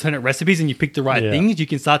alternate recipes and you pick the right Yeah. things, you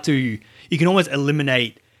can almost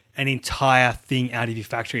eliminate an entire thing out of your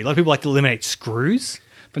factory. A lot of people like to eliminate screws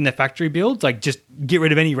from their factory builds, like just get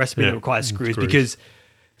rid of any recipe that requires screws, because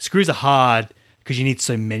screws are hard because you need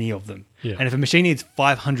so many of them. Yeah. And if a machine needs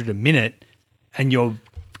 500 a minute and your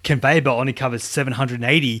conveyor belt only covers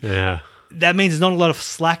 780, Yeah. that means there's not a lot of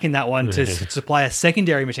slack in that one to supply a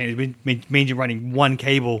secondary machine. It means you're running one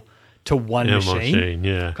cable to one machine,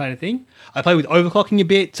 Yeah. kind of thing. I play with overclocking a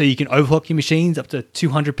bit, so you can overclock your machines up to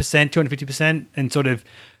 200%, 250%, and sort of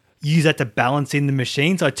use that to balance in the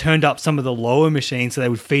machine. So I turned up some of the lower machines so they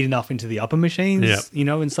would feed enough into the upper machines,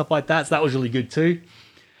 and stuff like that. So that was really good too.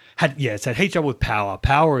 Had heat trouble with power.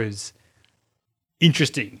 Power is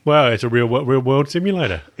interesting. Well, it's a real world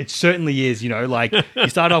simulator. It certainly is. Like you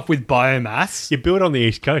start off with biomass. You built on the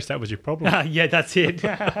East Coast. That was your problem. Yeah, that's it.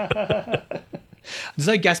 There's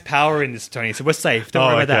no gas power in this, Tony, so we're safe.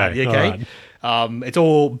 Don't worry about that. Okay. It's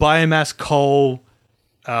all biomass, coal,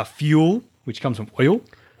 fuel, which comes from oil,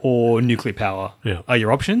 or nuclear power are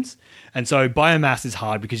your options. And so biomass is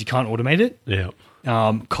hard because you can't automate it. Yeah.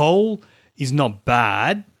 Coal is not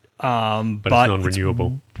bad, but it's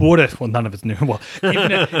non-renewable. Water, well, none of it's new. Well,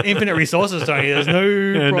 infinite resources, Tony. There's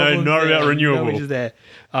no problems not there. about renewable. No issues there.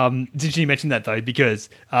 Did you mention that though? Because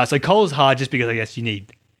so coal is hard just because I guess you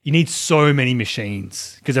need so many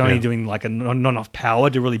machines because they're only doing like not enough power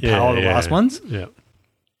to really power the last ones. Yeah.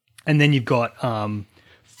 And then you've got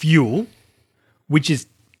fuel, which is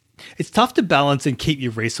it's tough to balance and keep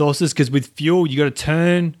your resources because with fuel you got to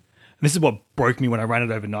turn. And this is what broke me when I ran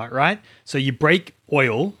it overnight, right? So you break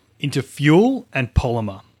oil into fuel and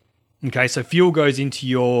polymer. Okay, so fuel goes into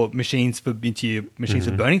your machines for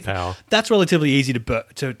burning. Power. That's relatively easy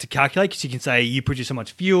to calculate because you can say you produce so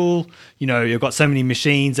much fuel. You've got so many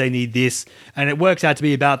machines, they need this, and it works out to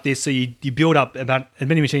be about this. So you build up about as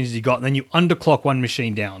many machines as you got, and then you underclock one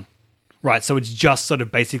machine down. Right, so it's just sort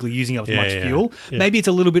of basically using up as much fuel. Yeah. Maybe it's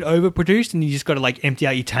a little bit overproduced, and you just got to like empty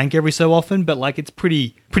out your tank every so often. But like it's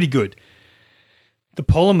pretty good. The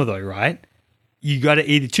polymer though, right? You got to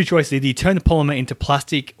either two choices: either you turn the polymer into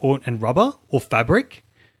plastic and rubber or fabric,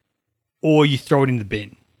 or you throw it in the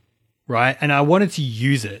bin, right? And I wanted to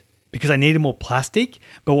use it because I needed more plastic.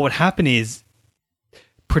 But what would happen is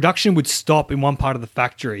production would stop in one part of the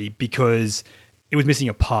factory because it was missing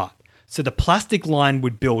a part. So the plastic line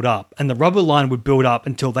would build up and the rubber line would build up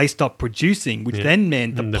until they stopped producing, which then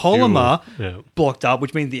meant the polymer blocked up,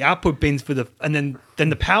 which means the output bins and then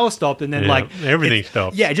the power stopped and then everything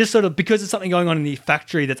stopped. Yeah, just sort of because there's something going on in the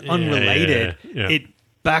factory that's unrelated, it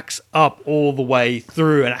backs up all the way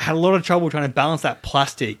through. And I had a lot of trouble trying to balance that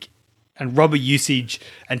plastic and rubber usage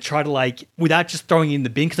and try to without just throwing it in the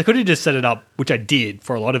bin, because I could have just set it up, which I did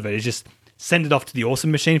for a lot of it, is just send it off to the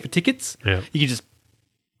Awesome machine for tickets. Yeah.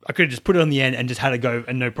 I could have just put it on the end and just had it go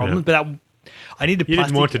and no problem. But I needed plastic. You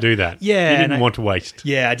didn't want to do that. Yeah. You didn't want to waste.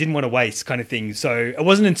 Yeah, I didn't want to waste kind of thing. So it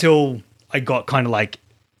wasn't until I got kind of like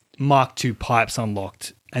Mark II pipes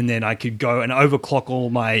unlocked and then I could go and overclock all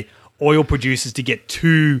my oil producers to get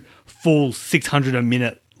 2 full 600 a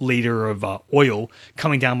minute liter of oil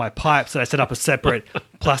coming down my pipe. So I set up a separate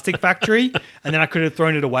plastic factory and then I could have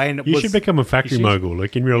thrown it away. And you should become a factory mogul,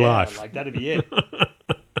 like in real life. Like that'd be it.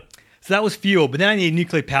 So that was fuel, but then I need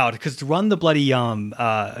nuclear power because to run the bloody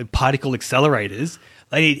particle accelerators,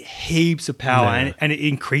 they need heaps of power, and it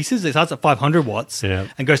increases. It starts at 500 watts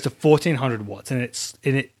and goes to 1400 watts, and it's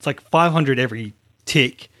like 500 every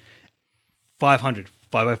tick, 500,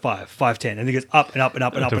 505, 510, and it goes up and up and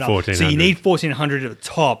up and up and up. So you need 1400 at the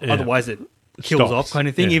top, otherwise it kills off, kind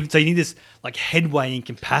of thing. So you need this like headway in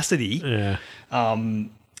capacity.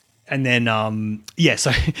 And then,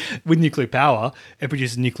 so with nuclear power, it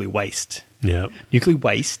produces nuclear waste. Yeah. Nuclear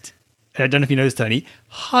waste I don't know if you noticed, Tony,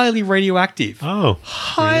 highly radioactive. Oh.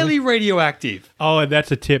 Highly radioactive. Oh, and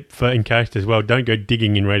that's a tip for Encased as well. Don't go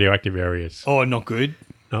digging in radioactive areas. Oh, not good.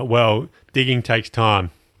 Well, digging takes time.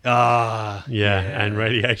 Ah. Yeah, and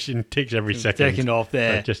radiation ticks every second. Taking off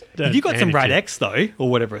there. Just Have you got some energy. Rad-X, though, or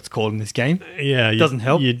whatever it's called in this game? Yeah. Doesn't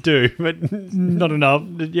help. You do, but Not enough.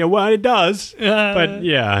 yeah, well, it does. But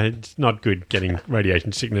yeah, it's not good getting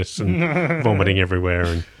radiation sickness and vomiting everywhere.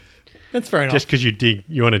 And That's fair enough. just because you dig,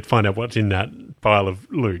 you want to find out what's in that pile of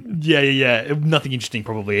loot. Yeah. Nothing interesting,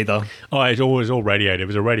 probably, either. Oh, it's always all radiated. It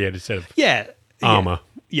was a radiated set of Yeah. armor.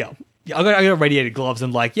 Yeah. I got radiated gloves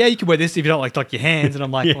and like, yeah, you can wear this if you don't like touch your hands. And I'm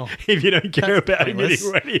like, Yeah, well, if you don't care that's about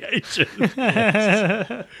pointless. getting radiation.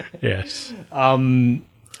 Yes.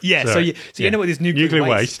 yeah. So you end up with this nuclear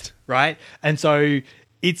waste, right? And so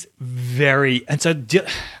it's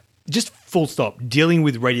just full stop. Dealing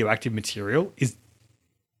with radioactive material is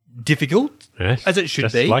difficult, Yes. as it should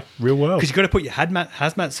Just be, like real world. because you've got to put your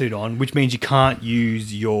hazmat suit on, which means you can't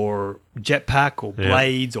use your jetpack or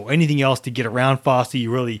blades or anything else to get around faster.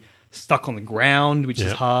 You're really stuck on the ground, which is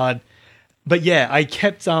Yeah. hard. But yeah, I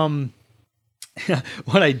kept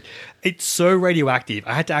it's so radioactive.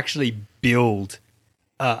 I had to actually build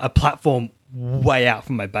a platform way out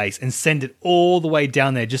from my base and send it all the way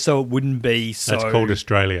down there just so it wouldn't be so. That's called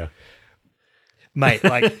Australia. Mate,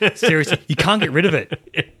 like seriously, you can't get rid of it.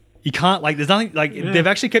 You can't there's nothing they've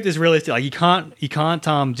actually kept this realistic. Like you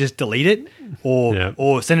can't just delete it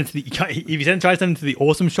or send it to the if you try to send it to the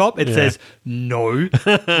awesome shop, it says no, we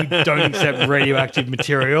don't accept radioactive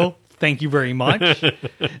material. Thank you very much.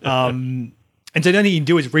 And so the only thing you can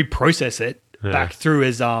do is reprocess it back through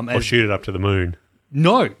as Or shoot it up to the moon.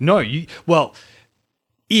 No.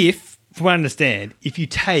 If from what I understand, if you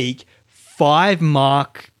take 5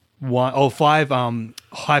 Mark 1 or 5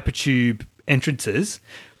 hypertube entrances,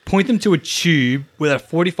 point them to a tube with a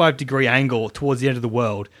 45-degree angle towards the end of the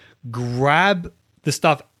world, grab the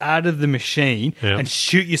stuff out of the machine and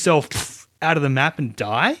shoot yourself out of the map and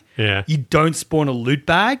die, you don't spawn a loot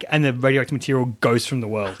bag and the radioactive material goes from the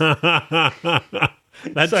world.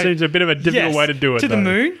 That seems a bit of a difficult way to do it. To the though.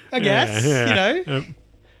 moon, I guess,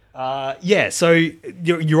 yeah. so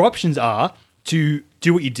your options are to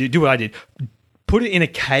do what I did. Put it in a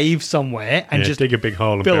cave somewhere and just dig a big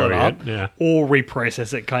hole and fill it bury up, it. or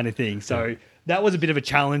reprocess it, kind of thing. So that was a bit of a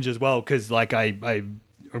challenge as well because, like, I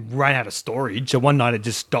ran out of storage. So one night it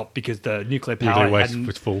just stopped because the nuclear power waste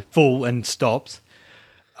was full and stops.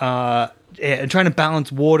 And trying to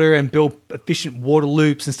balance water and build efficient water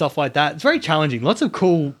loops and stuff like that. It's very challenging. Lots of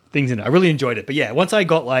cool things in it. I really enjoyed it. But yeah, once I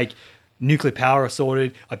got like nuclear power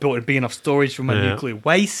sorted, I built a big enough storage for my nuclear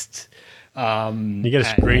waste. You get a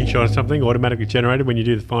screenshot of something automatically generated when you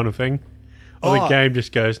do the final thing. Or the game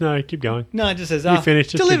just goes, no, keep going. No, it just says, You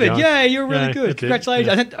finished, just keep delivered. going. Yeah, you're really Yeah, good. that's it. Congratulations.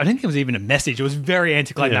 Yeah. I didn't think it was even a message. It was very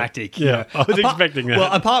anticlimactic. Yeah. you know. I was expecting that.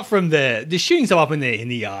 Well, apart from the shooting stuff up in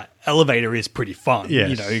the elevator is pretty fun.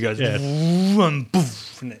 Yes. You know, it goes, Yes. vroom,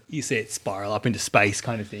 poof, and you see it spiral up into space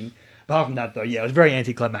kind of thing. Apart from that, though, yeah, it was very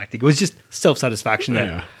anticlimactic. It was just self-satisfaction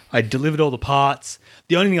that I delivered all the parts.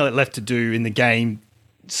 The only thing I left to do in the game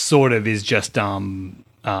sort of is just finish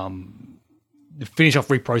off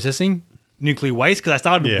reprocessing nuclear waste, because I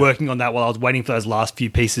started working on that while I was waiting for those last few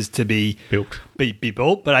pieces to be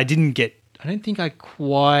built. But I don't think I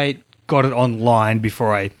quite got it online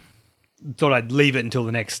before I thought I'd leave it until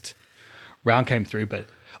the next round came through. But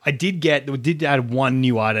I did add one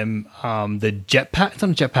new item, the jetpack. It's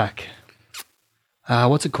not a jetpack.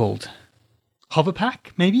 What's it called? Hover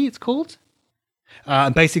pack, maybe it's called.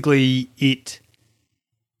 Basically, it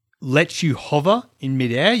lets you hover in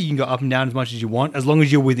midair. You can go up and down as much as you want, as long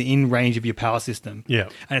as you're within range of your power system. Yeah.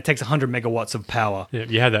 And it takes 100 megawatts of power. Yeah,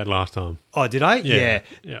 you had that last time. Oh, did I? Yeah.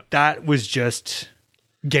 That was just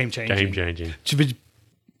game changing. Game changing.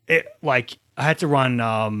 I had to run,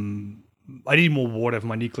 I needed more water for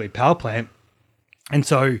my nuclear power plant. And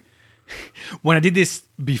so when I did this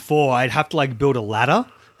before, I'd have to build a ladder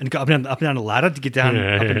and go up and down a ladder to get down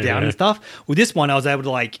up and down and stuff. With this one, I was able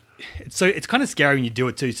to it's kind of scary when you do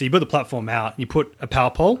it too. So you build the platform out and you put a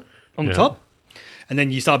power pole on the top, and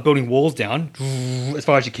then you start building walls down as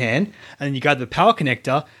far as you can, and then you go to the power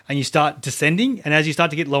connector and you start descending. And as you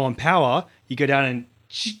start to get low on power, you go down and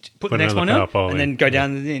put the next one up, and then go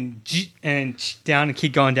down and down and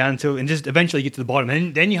keep going down until and just eventually get to the bottom.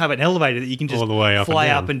 And then you have an elevator that you can just all the way up fly and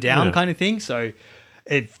down. up and down kind of thing. So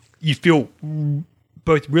you feel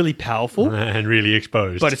both really powerful and really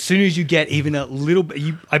exposed. but as soon as you get even a little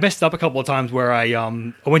bit, I messed up a couple of times where I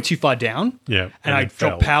went too far down. Yeah, and I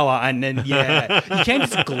dropped power, and then you can't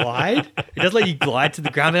just glide. It does let you glide to the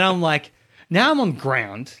ground, and I'm like, now I'm on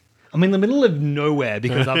ground. I'm in the middle of nowhere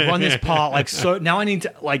because I've run this part like so. Now I need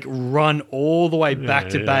to like run all the way back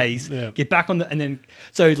to base, get back on and then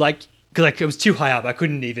so like because like it was too high up, I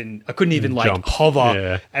couldn't even like Jump.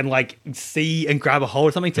 hover and like see and grab a hold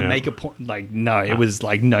of something to make a point. Like no, it was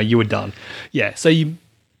like no, you were done. Yeah, so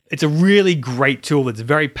it's a really great tool that's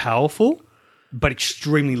very powerful, but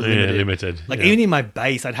extremely limited. Like even in my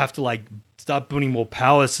base, I'd have to like start building more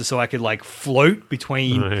power so I could like float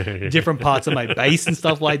between different parts of my base and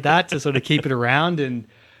stuff like that to sort of keep it around. And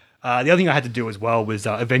the other thing I had to do as well was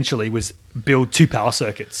eventually was build 2 power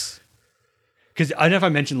circuits. Because I don't know if I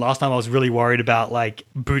mentioned last time I was really worried about like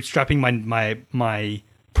bootstrapping my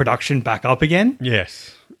production back up again.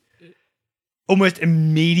 Yes. Almost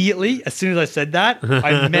immediately, as soon as I said that,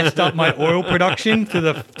 I messed up my oil production to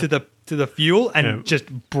the fuel and just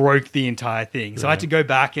broke the entire thing. So I had to go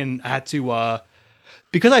back and I had to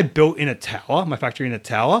because I built in a tower, my factory in a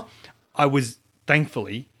tower, I was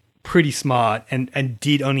thankfully pretty smart and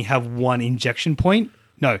did only have 1 injection point.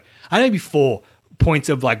 No, I had maybe 4 points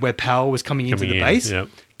of like where power was coming into the base.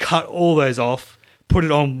 Cut all those off. Put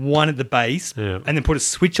it on one at the base and then put a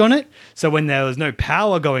switch on it. So when there was no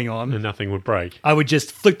power going on, and nothing would break. I would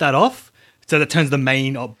just flick that off. So that turns the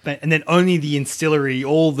main up, and then only the ancillary,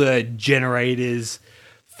 all the generators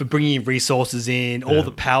for bringing resources in, all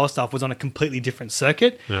the power stuff was on a completely different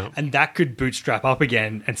circuit. And that could bootstrap up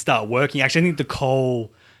again and start working. Actually, I think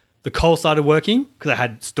the coal started working because I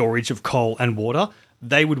had storage of coal and water.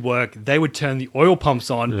 They would work. They would turn the oil pumps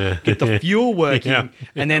on, get the fuel working,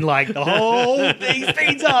 and then like the whole thing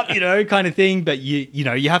speeds up, kind of thing. But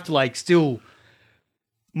you have to like still.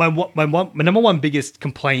 My number one biggest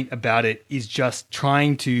complaint about it is just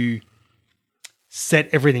trying to set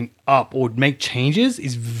everything up or make changes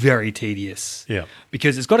is very tedious. Yeah,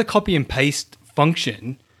 because it's got a copy and paste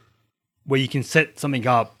function where you can set something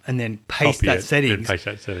up and then paste that setting.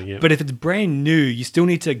 But if it's brand new, you still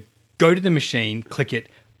need to go to the machine, click it,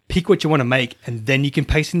 pick what you want to make, and then you can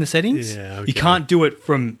paste in the settings. You can't do it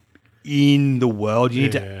from in the world. You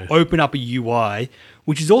need to open up a UI,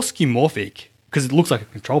 which is all skeuomorphic because it looks like a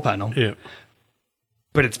control panel.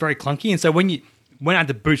 But it's very clunky. And so when I had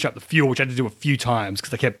to bootstrap the fuel, which I had to do a few times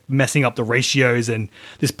because I kept messing up the ratios and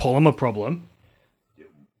this polymer problem,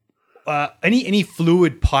 any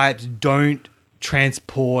fluid pipes don't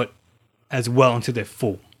transport as well until they're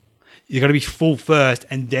full. You got to be full first,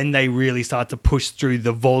 and then they really start to push through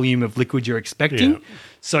the volume of liquid you're expecting.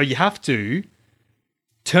 So you have to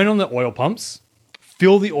turn on the oil pumps,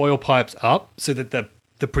 fill the oil pipes up so that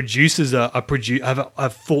the producers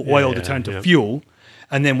have full oil to turn to fuel,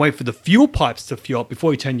 and then wait for the fuel pipes to fuel up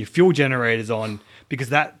before you turn your fuel generators on, because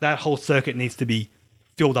that whole circuit needs to be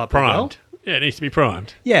filled up. Primed. Well. Yeah, it needs to be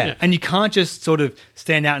primed. Yeah, and you can't just sort of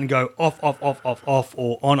stand out and go off,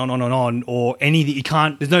 or on, or anything. You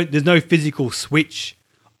can't. There's no physical switch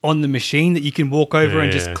on the machine that you can walk over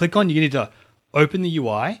and just click on. You need to open the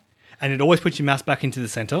UI, and it always puts your mouse back into the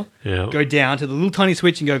center. Go down to the little tiny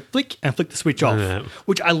switch and go flick the switch off.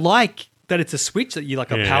 Which I like that it's a switch that you like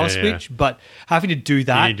a power switch, but having to do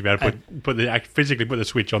that, you need to be able to physically put the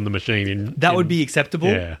switch on the machine. That would be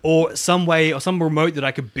acceptable, or some way, or some remote that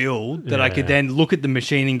I could build that I could then look at the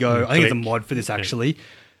machine and go, I think it's a mod for this actually,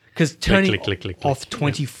 because turning off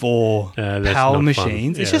 24 power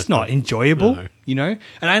machines, it's just not enjoyable, And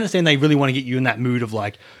I understand they really want to get you in that mood of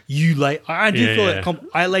like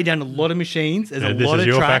I lay down a lot of machines. There's a lot of track. This is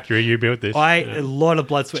your factory. You built this. A lot of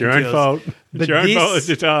blood, sweat, and tears. It's your own fault. It's your own fault.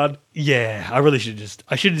 It's hard. Yeah, I really should just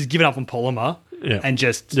given up on polymer and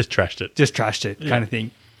just trashed it. Kind of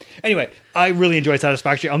thing. Anyway, I really enjoy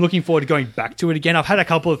Satisfactory. I'm looking forward to going back to it again. I've had a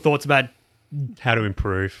couple of thoughts about how to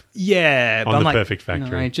improve. Yeah, on the perfect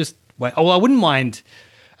factory. Just wait. Oh, I wouldn't mind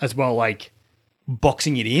as well, like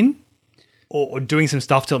boxing it in or doing some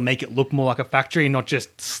stuff to make it look more like a factory and not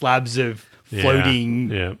just slabs of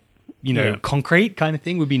floating, concrete kind of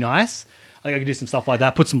thing would be nice. I think I could do some stuff like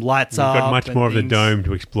that. Put some lights up. You've got much more of the dome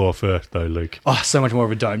to explore first, though, Luke. Oh, so much more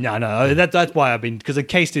of a dome. No. That's why because the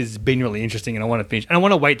case has been really interesting, and I want to finish. And I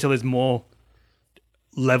want to wait till there's more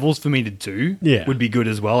levels for me to do. Would be good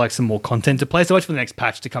as well, like some more content to play. So watch for the next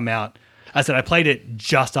patch to come out. As I said, I played it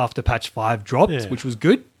just after patch 5 dropped, which was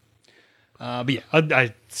good. But yeah,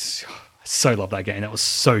 I so love that game. That was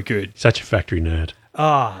so good. Such a factory nerd.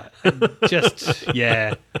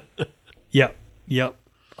 Yep.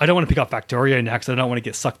 I don't want to pick up Factorio now because I don't want to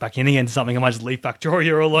get sucked back in again to something. I might just leave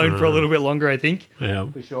Factorio alone for a little bit longer, I think. Yeah.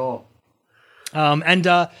 For sure. And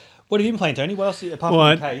what have you been playing, Tony? What else apart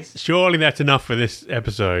from the case? Surely that's enough for this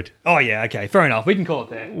episode. Oh, yeah, okay. Fair enough. We can call it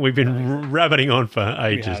there. We've been rabbiting on for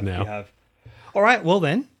ages now. We have. All right, well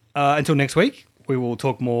then, until next week, we will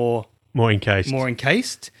talk more Encased. More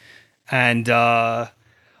Encased. And what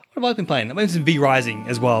have I been playing? I've been some V Rising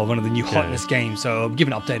as well, one of the new hotness games. So I'll give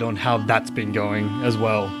an update on how that's been going as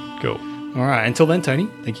well. Cool. All right. Until then, Tony,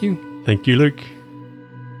 thank you. Thank you, Luke.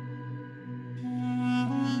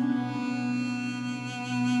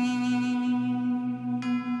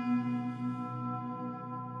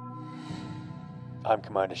 I'm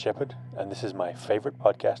Commander Shepard, and this is my favourite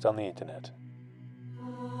podcast on the internet.